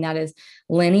something that is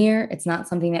linear. It's not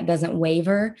something that doesn't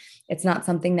waver. It's not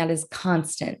something that is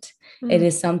constant. It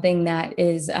is something that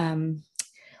is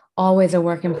always a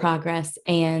work in progress.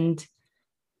 And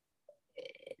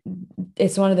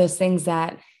it's one of those things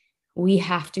that we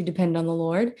have to depend on the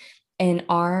Lord, and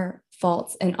our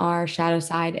faults and our shadow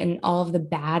side and all of the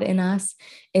bad in us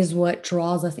is what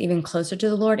draws us even closer to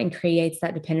the Lord and creates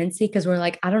that dependency. Because we're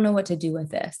like, I don't know what to do with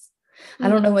this. I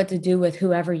don't know what to do with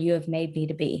whoever you have made me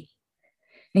to be.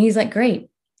 And he's like,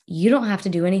 great. You don't have to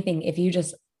do anything if you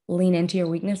just lean into your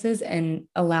weaknesses and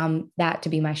allow that to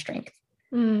be my strength.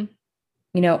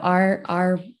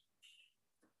 Our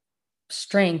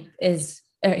strength is,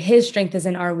 his strength is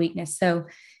in our weakness. So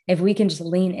if we can just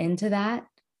lean into that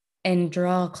and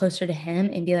draw closer to him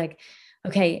and be like,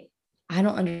 okay, I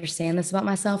don't understand this about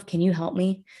myself. Can you help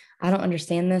me? I don't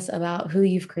understand this about who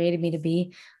you've created me to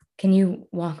be. Can you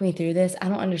walk me through this? I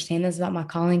don't understand this about my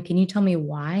calling. Can you tell me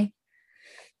why?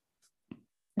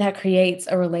 That creates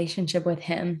a relationship with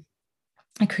him.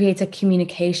 It creates a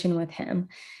communication with him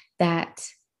that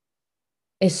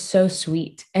is so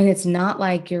sweet. And it's not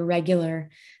like your regular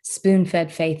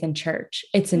spoon-fed faith in church.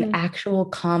 It's an actual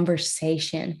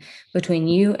conversation between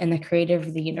you and the creator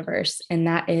of the universe. And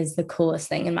that is the coolest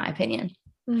thing, in my opinion.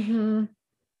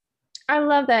 I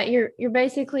love that. You're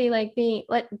basically like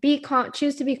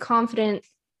choose to be confident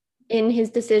in his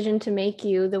decision to make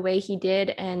you the way he did.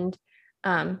 And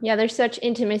yeah, there's such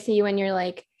intimacy when you're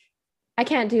like, I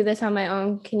can't do this on my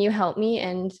own. Can you help me?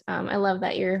 And I love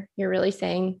that you're really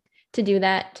saying to do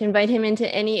that, to invite him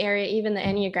into any area, even the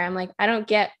Enneagram. Like, I don't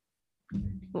get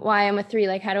why I'm a 3.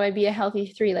 Like, how do I be a healthy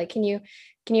 3? Like, can you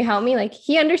help me? Like,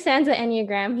 he understands the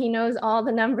Enneagram. He knows all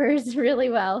the numbers really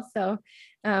well. So,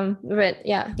 but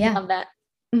yeah, love that.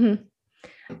 Mm-hmm.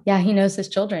 Yeah, he knows his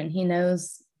children. He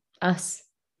knows us.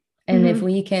 And if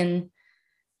we can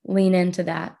lean into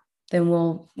that, then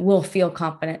we'll feel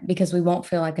confident because we won't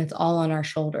feel like it's all on our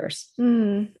shoulders.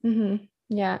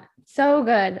 Yeah, so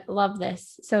good. Love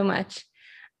this so much.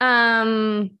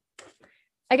 I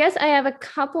guess I have a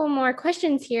couple more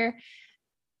questions here.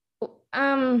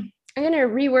 I'm going to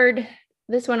reword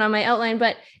this one on my outline,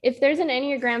 but if there's an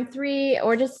Enneagram 3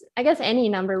 or just, I guess, any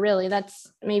number really,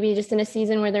 that's maybe just in a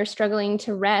season where they're struggling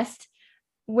to rest,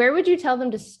 where would you tell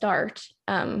them to start?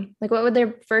 Like, what would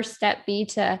their first step be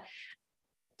to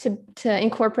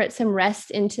incorporate some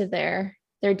rest into their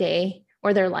day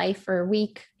or their life or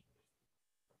week?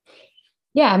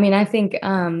 Yeah, I mean, I think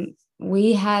my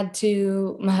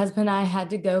husband and I had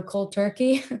to go cold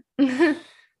turkey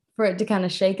for it to kind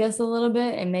of shake us a little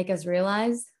bit and make us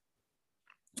realize.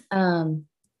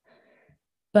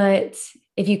 But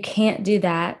if you can't do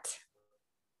that,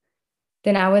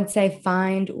 then I would say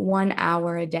find 1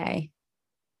 hour a day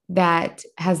that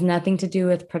has nothing to do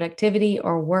with productivity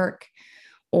or work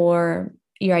or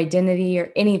your identity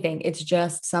or anything. It's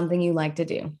just something you like to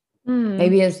do.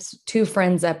 Maybe it's 2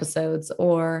 Friends episodes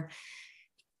or,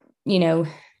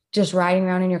 just riding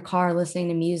around in your car, listening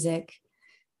to music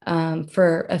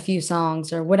for a few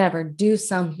songs or whatever. Do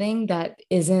something that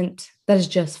is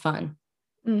just fun.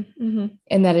 And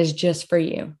that is just for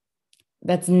you.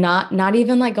 That's not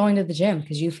even like going to the gym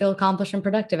because you feel accomplished and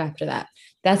productive after that.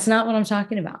 That's not what I'm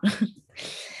talking about.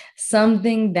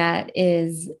 Something that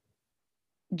is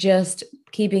just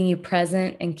keeping you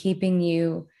present and keeping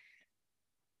you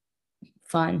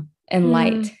fun and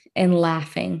light and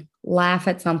laughing. Laugh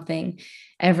at something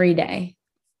every day.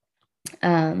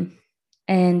 And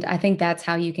I think that's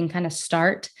how you can kind of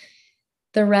start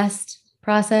the rest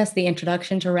process, the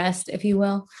introduction to rest, if you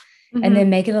will, and then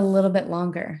make it a little bit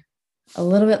longer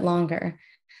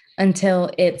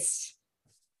until it's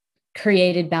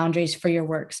created boundaries for your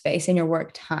workspace and your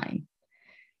work time.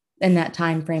 In that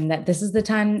time frame that this is the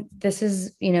time, this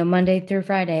is, Monday through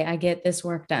Friday, I get this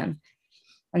work done.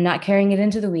 I'm not carrying it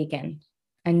into the weekend.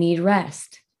 I need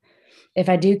rest. If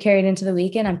I do carry it into the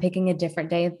weekend, I'm picking a different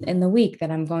day in the week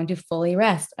that I'm going to fully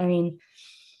rest. I mean,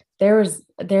 there's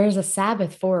a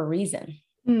Sabbath for a reason.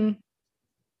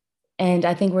 And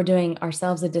I think we're doing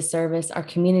ourselves a disservice, our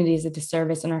communities a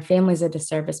disservice, and our families a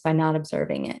disservice by not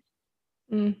observing it.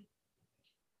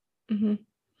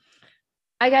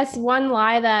 I guess one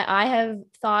lie that I have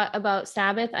thought about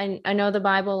Sabbath, I know the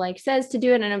Bible like says to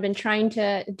do it, and I've been trying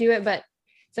to do it, but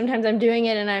sometimes I'm doing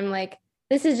it and I'm like,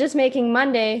 this is just making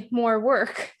Monday more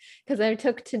work because I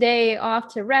took today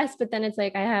off to rest, but then it's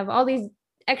like I have all these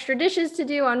extra dishes to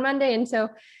do on Monday. And so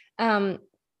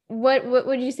what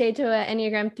would you say to an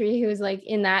Enneagram 3 who's like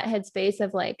in that headspace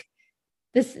of like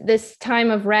this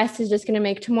time of rest is just going to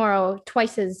make tomorrow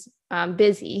twice as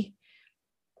busy?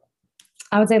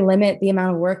 I would say limit the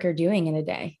amount of work you're doing in a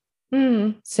day.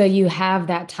 So you have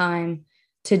that time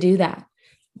to do that.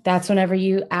 That's whenever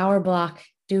you hour block,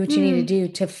 do what you need to do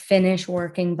to finish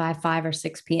working by 5 or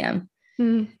 6 p.m.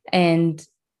 And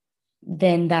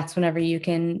then that's whenever you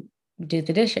can do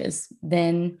the dishes,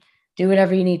 then do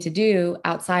whatever you need to do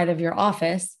outside of your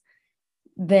office,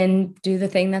 then do the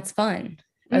thing that's fun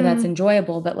or that's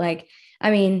enjoyable. But like,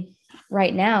 I mean,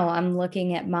 right now I'm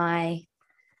looking at my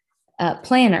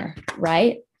planner,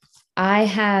 right? I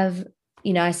have,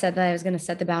 I said that I was going to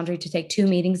set the boundary to take 2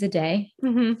 meetings a day.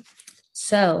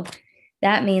 So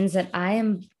that means that I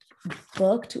am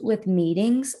booked with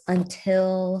meetings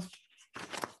until,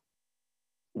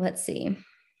 let's see,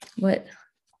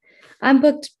 I'm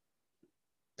booked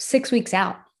 6 weeks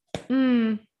out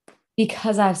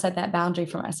because I've set that boundary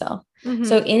for myself.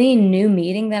 So any new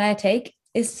meeting that I take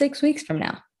is 6 weeks from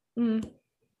now,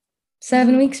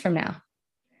 7 weeks from now.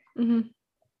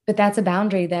 But that's a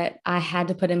boundary that I had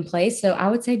to put in place. So I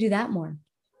would say do that more.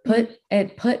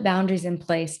 Put boundaries in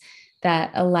place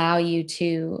that allow you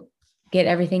to get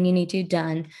everything you need to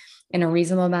done in a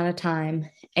reasonable amount of time.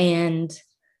 And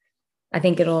I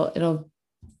think it'll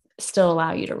still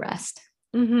allow you to rest.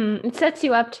 It sets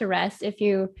you up to rest if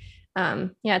you,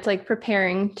 it's like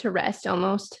preparing to rest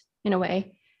almost in a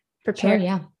way. Prepare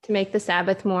to make the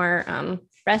Sabbath more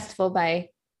restful by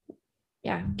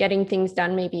getting things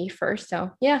done maybe first.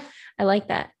 So yeah, I like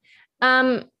that.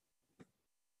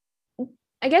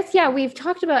 I guess, we've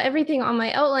talked about everything on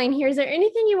my outline here. Is there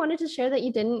anything you wanted to share that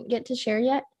you didn't get to share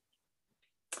yet?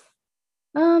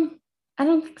 I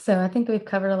don't think so. I think we've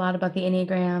covered a lot about the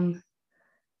Enneagram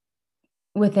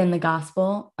within the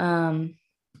gospel. And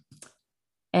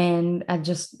I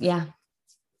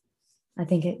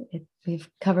think we've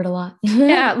covered a lot.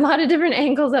 Yeah, a lot of different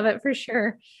angles of it for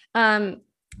sure. Where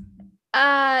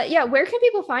can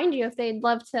people find you if they'd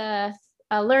love to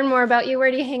learn more about you?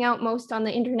 Where do you hang out most on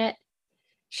the internet?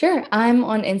 Sure. I'm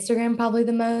on Instagram probably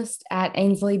the most at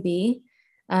Ainsley B.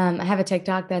 I have a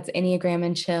TikTok that's Enneagram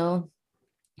and Chill.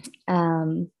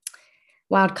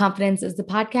 Wild Confidence is the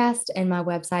podcast, and my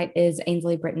website is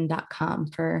AinsleyBritton.com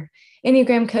for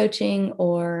Enneagram coaching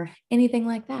or anything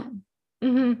like that.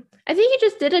 Mm-hmm. I think you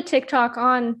just did a TikTok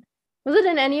on, was it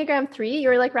an Enneagram 3? You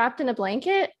were like wrapped in a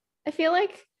blanket, I feel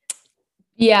like.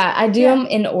 Yeah, I do them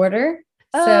in order.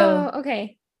 So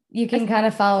okay. You can kind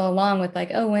of follow along with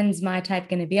like, oh, when's my type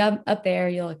going to be up there?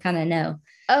 You'll kind of know.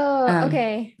 Oh,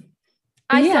 okay.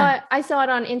 I saw it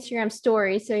on Instagram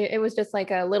story. So it was just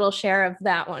like a little share of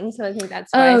that one. So I think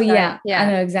that's why. Oh, yeah. I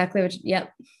know exactly what.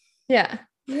 Yep. Yeah.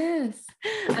 Yes.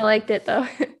 I liked it though.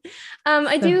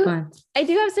 I do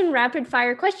have some rapid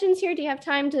fire questions here. Do you have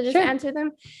time to just answer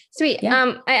them? Sweet.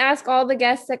 Yeah. I ask all the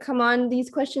guests that come on these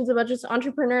questions about just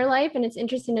entrepreneur life, and it's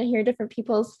interesting to hear different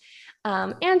people's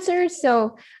answers.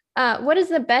 So what is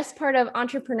the best part of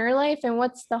entrepreneur life and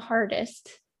what's the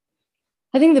hardest?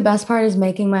 I think the best part is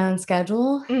making my own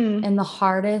schedule. And the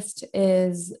hardest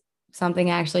is something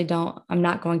I'm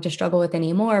not going to struggle with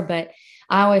anymore. But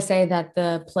I always say that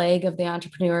the plague of the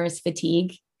entrepreneur is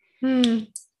fatigue.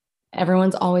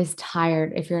 Everyone's always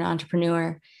tired if you're an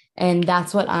entrepreneur. And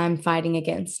that's what I'm fighting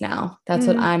against now. That's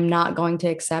what I'm not going to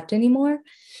accept anymore.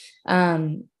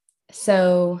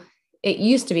 So it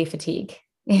used to be fatigue.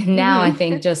 And now I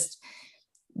think just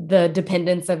the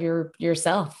dependence of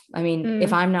yourself. I mean,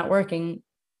 if I'm not working,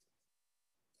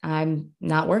 I'm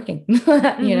not working,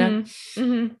 you know?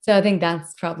 So I think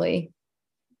that's probably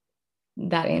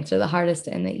that answer. The hardest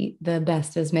and the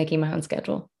best is making my own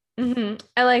schedule.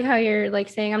 I like how you're like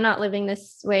saying, I'm not living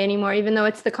this way anymore, even though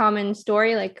it's the common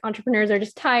story. Like entrepreneurs are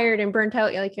just tired and burnt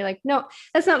out. You're like, no,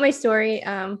 that's not my story.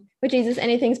 With Jesus,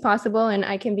 anything's possible. And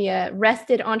I can be a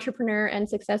rested entrepreneur and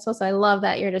successful. So I love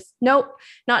that you're just, nope,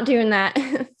 not doing that.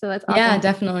 So that's awesome. Yeah,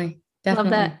 definitely.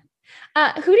 Love that.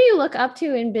 Who do you look up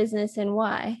to in business and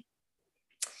why?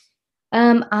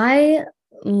 I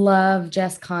love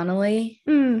Jess Connolly.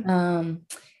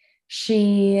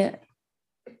 She,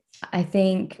 I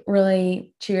think,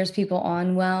 really cheers people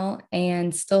on well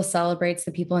and still celebrates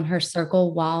the people in her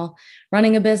circle while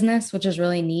running a business, which is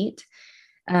really neat.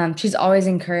 She's always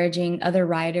encouraging other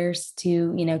writers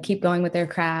to, keep going with their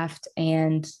craft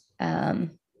and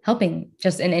helping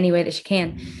just in any way that she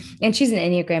can. And she's an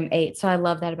Enneagram 8. So I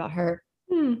love that about her.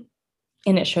 And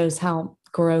it shows how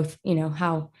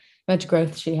how much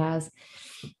growth she has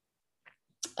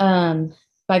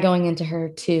by going into her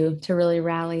to really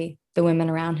rally the women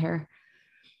around her.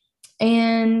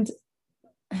 And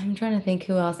I'm trying to think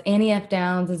who else. Annie F.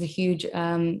 Downs is a huge,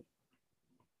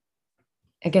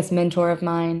 mentor of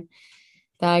mine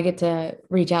that I get to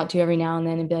reach out to every now and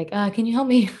then and be like, can you help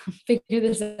me figure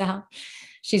this out?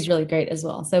 She's really great as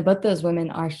well. So both those women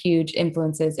are huge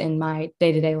influences in my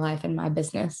day-to-day life and my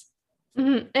business.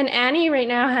 And Annie right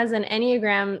now has an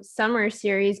Enneagram summer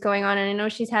series going on. And I know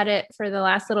she's had it for the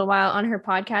last little while on her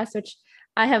podcast, which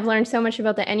I have learned so much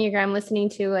about the Enneagram listening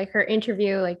to like her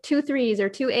interview, like 2 3s or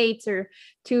 2 8s or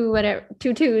 2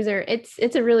 2s, or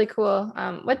it's a really cool,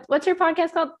 what's her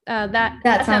podcast called?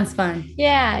 That sounds fun.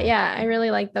 Yeah. I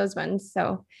really like those ones.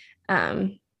 So,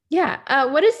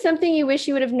 what is something you wish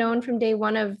you would have known from day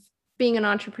one of being an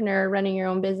entrepreneur, running your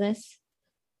own business?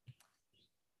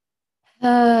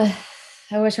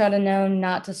 I wish I would have known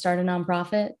not to start a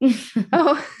nonprofit.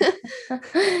 Oh,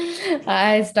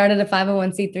 I started a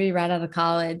 501c3 right out of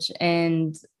college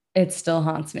and it still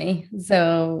haunts me.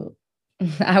 So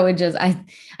what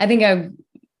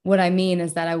I mean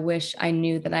is that I wish I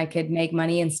knew that I could make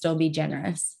money and still be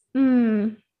generous.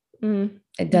 It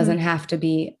doesn't have to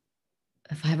be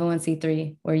a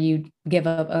 501c3 where you give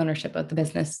up ownership of the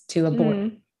business to a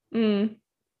board.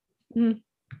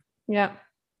 Yeah.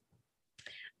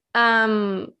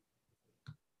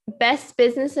 Best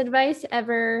business advice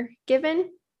ever given?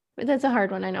 That's a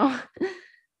hard one, I know.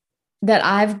 That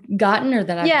I've gotten or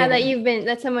that I've given?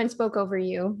 That someone spoke over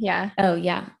you. Yeah. Oh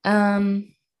yeah. Let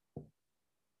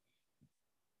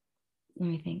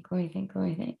me think.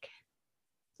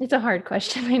 It's a hard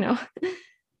question, I know.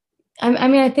 I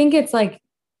mean, I think it's like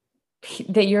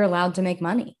that you're allowed to make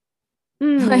money.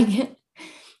 Mm. Like,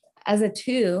 as a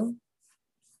 2,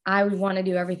 I would want to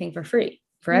do everything for free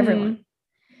for everyone.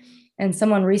 And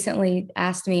someone recently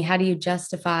asked me, how do you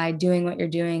justify doing what you're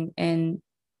doing and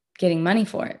getting money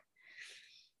for it?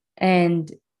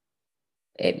 And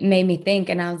it made me think,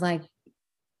 and I was like,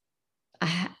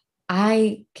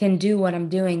 I can do what I'm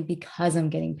doing because I'm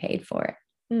getting paid for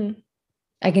it.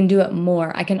 I can do it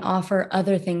more. I can offer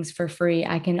other things for free.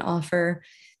 I can offer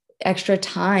extra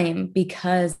time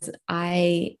because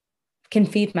I can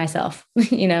feed myself,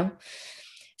 you know?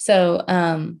 So,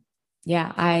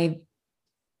 yeah, I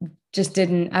just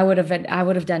didn't, I would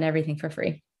have done everything for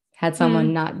free had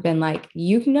someone not been like,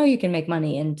 you can make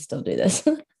money and still do this.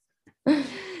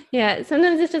 Yeah.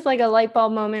 Sometimes it's just like a light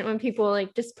bulb moment when people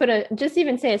like just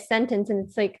even say a sentence and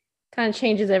it's like kind of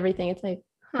changes everything. It's like,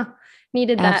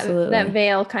 needed that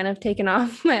veil kind of taken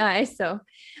off my eyes. So,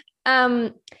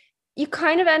 you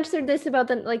kind of answered this about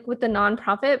with the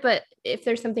nonprofit, but if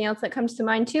there's something else that comes to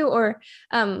mind too, or,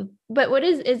 but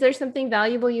is there something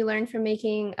valuable you learned from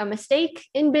making a mistake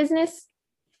in business?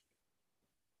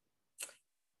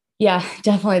 Yeah,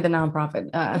 definitely the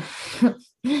nonprofit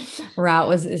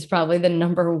route is probably the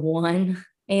number 1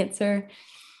 answer.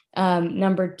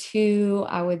 Number 2,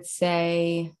 I would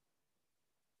say,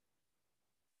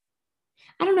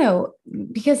 I don't know,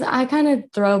 because I kind of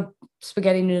throw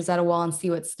spaghetti noodles at a wall and see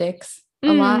what sticks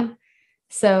a lot.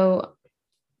 So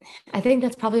I think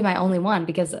that's probably my only one,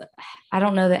 because I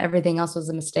don't know that everything else was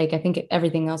a mistake. I think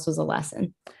everything else was a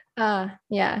lesson.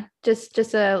 Yeah,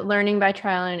 just a learning by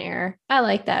trial and error. I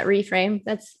like that reframe.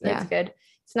 That's good.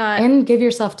 It's not, and give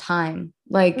yourself time.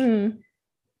 Like,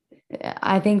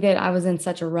 I think that I was in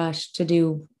such a rush to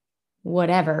do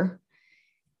whatever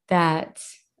that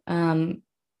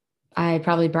I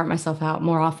probably burnt myself out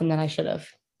more often than I should have.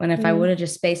 When if I would have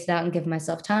just spaced it out and given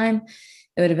myself time,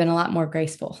 it would have been a lot more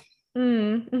graceful.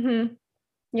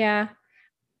 Yeah.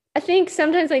 I think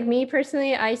sometimes, like me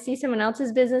personally, I see someone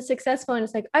else's business successful and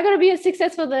it's like, I got to be as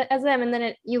successful as them. And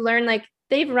then you learn like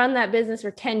they've run that business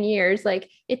for 10 years. Like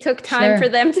it took time for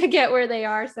them to get where they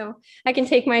are. So I can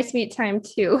take my sweet time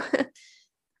too.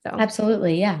 So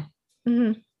absolutely. Yeah.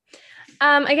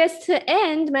 I guess to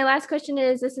end, my last question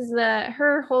is, this is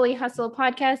Her Holy Hustle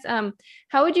podcast.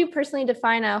 How would you personally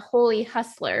define a holy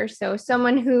hustler? So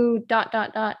someone who ...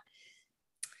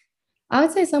 I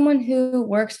would say someone who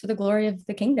works for the glory of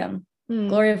the kingdom,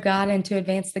 glory of God, and to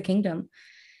advance the kingdom.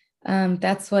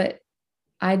 That's what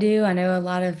I do. I know a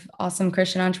lot of awesome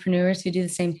Christian entrepreneurs who do the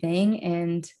same thing.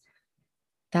 And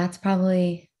that's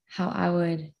probably how I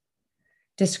would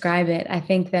describe it. I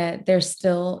think that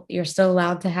you're still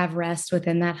allowed to have rest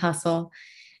within that hustle.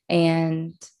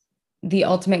 And the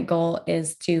ultimate goal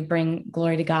is to bring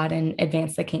glory to God and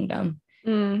advance the kingdom.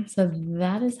 So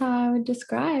that is how I would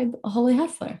describe a holy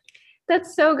hustler.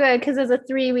 That's so good. Because as a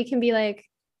 3, we can be like,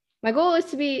 my goal is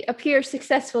to appear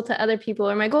successful to other people,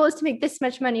 or my goal is to make this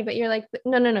much money. But you're like,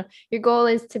 no. Your goal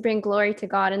is to bring glory to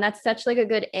God. And that's such like a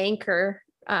good anchor,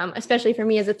 especially for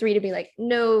me as a 3 to be like,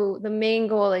 no, the main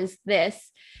goal is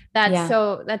this. That's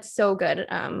so good.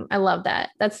 I love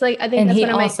that. That's like, I think that's one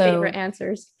of my favorite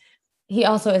answers. He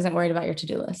also isn't worried about your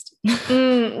to-do list.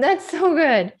 That's so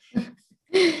good.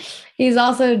 He's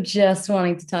also just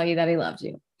wanting to tell you that he loves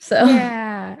you. So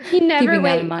yeah, he never keeping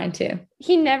that in mind too.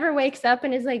 He never wakes up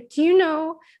and is like, do you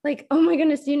know, like, oh my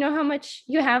goodness, do you know how much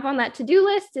you have on that to-do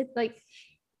list? It's like,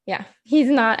 yeah, he's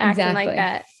not acting like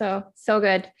that. So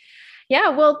good. Yeah.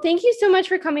 Well, thank you so much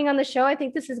for coming on the show. I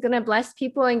think this is going to bless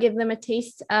people and give them a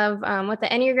taste of what the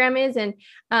Enneagram is. And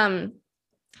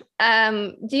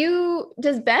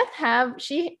does Beth have,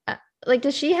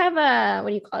 does she have a, what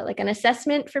do you call it? Like an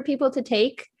assessment for people to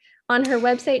take on her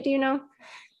website? Do you know?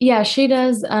 Yeah, she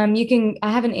does. I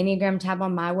have an Enneagram tab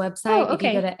on my website. Oh, okay.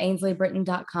 If you go to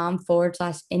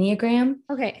AinsleyBritton.com/Enneagram.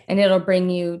 Okay. And it'll bring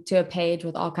you to a page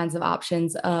with all kinds of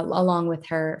options along with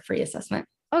her free assessment.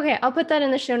 Okay. I'll put that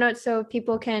in the show notes so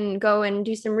people can go and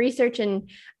do some research and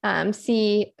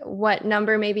see what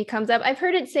number maybe comes up. I've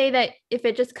heard it say that if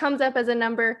it just comes up as a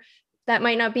number, that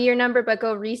might not be your number, but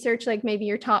go research like maybe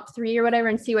your top 3 or whatever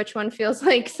and see which one feels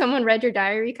like someone read your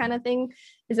diary kind of thing.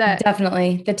 Is that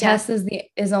definitely the test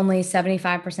is only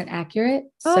 75% accurate.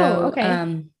 So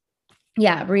okay.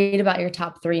 Read about your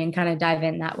top 3 and kind of dive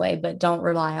in that way, but don't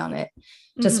rely on it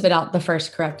to spit out the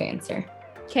first correct answer.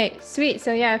 Okay, sweet.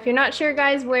 So if you're not sure,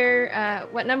 guys,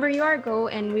 what number you are, go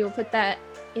and we will put that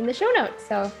in the show notes.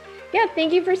 So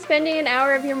thank you for spending an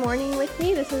hour of your morning with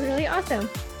me. This was really awesome.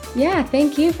 Yeah,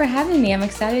 thank you for having me. I'm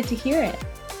excited to hear it.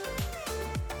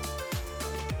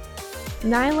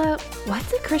 Nyla,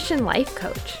 what's a Christian life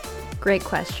coach? Great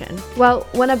question. Well,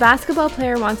 when a basketball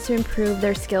player wants to improve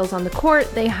their skills on the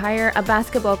court, they hire a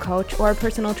basketball coach or a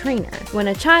personal trainer. When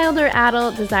a child or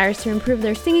adult desires to improve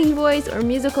their singing voice or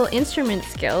musical instrument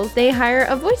skills, they hire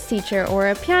a voice teacher or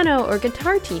a piano or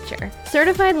guitar teacher.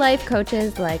 Certified life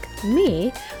coaches like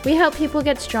me, we help people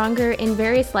get stronger in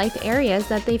various life areas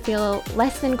that they feel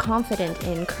less than confident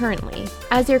in currently.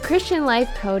 As your Christian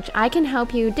life coach, I can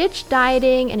help you ditch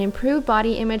dieting and improve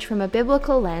body image from a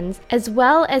biblical lens, as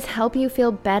well as help you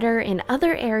feel better in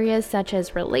other areas such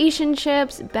as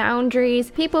relationships,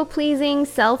 boundaries, people-pleasing,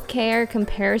 self-care,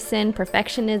 comparison,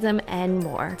 perfectionism, and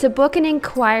more. To book an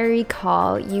inquiry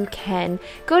call, you can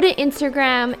go to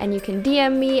Instagram and you can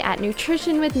DM me at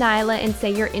Nutrition with Nyla and say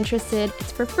you're interested.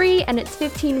 It's for free and it's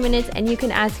 15 minutes and you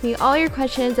can ask me all your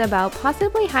questions about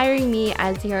possibly hiring me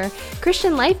as your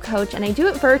Christian life coach, and I do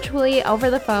it virtually over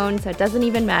the phone, so it doesn't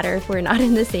even matter if we're not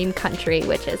in the same country,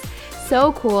 which is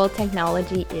so cool.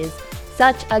 Technology is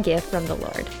such a gift from the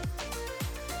Lord.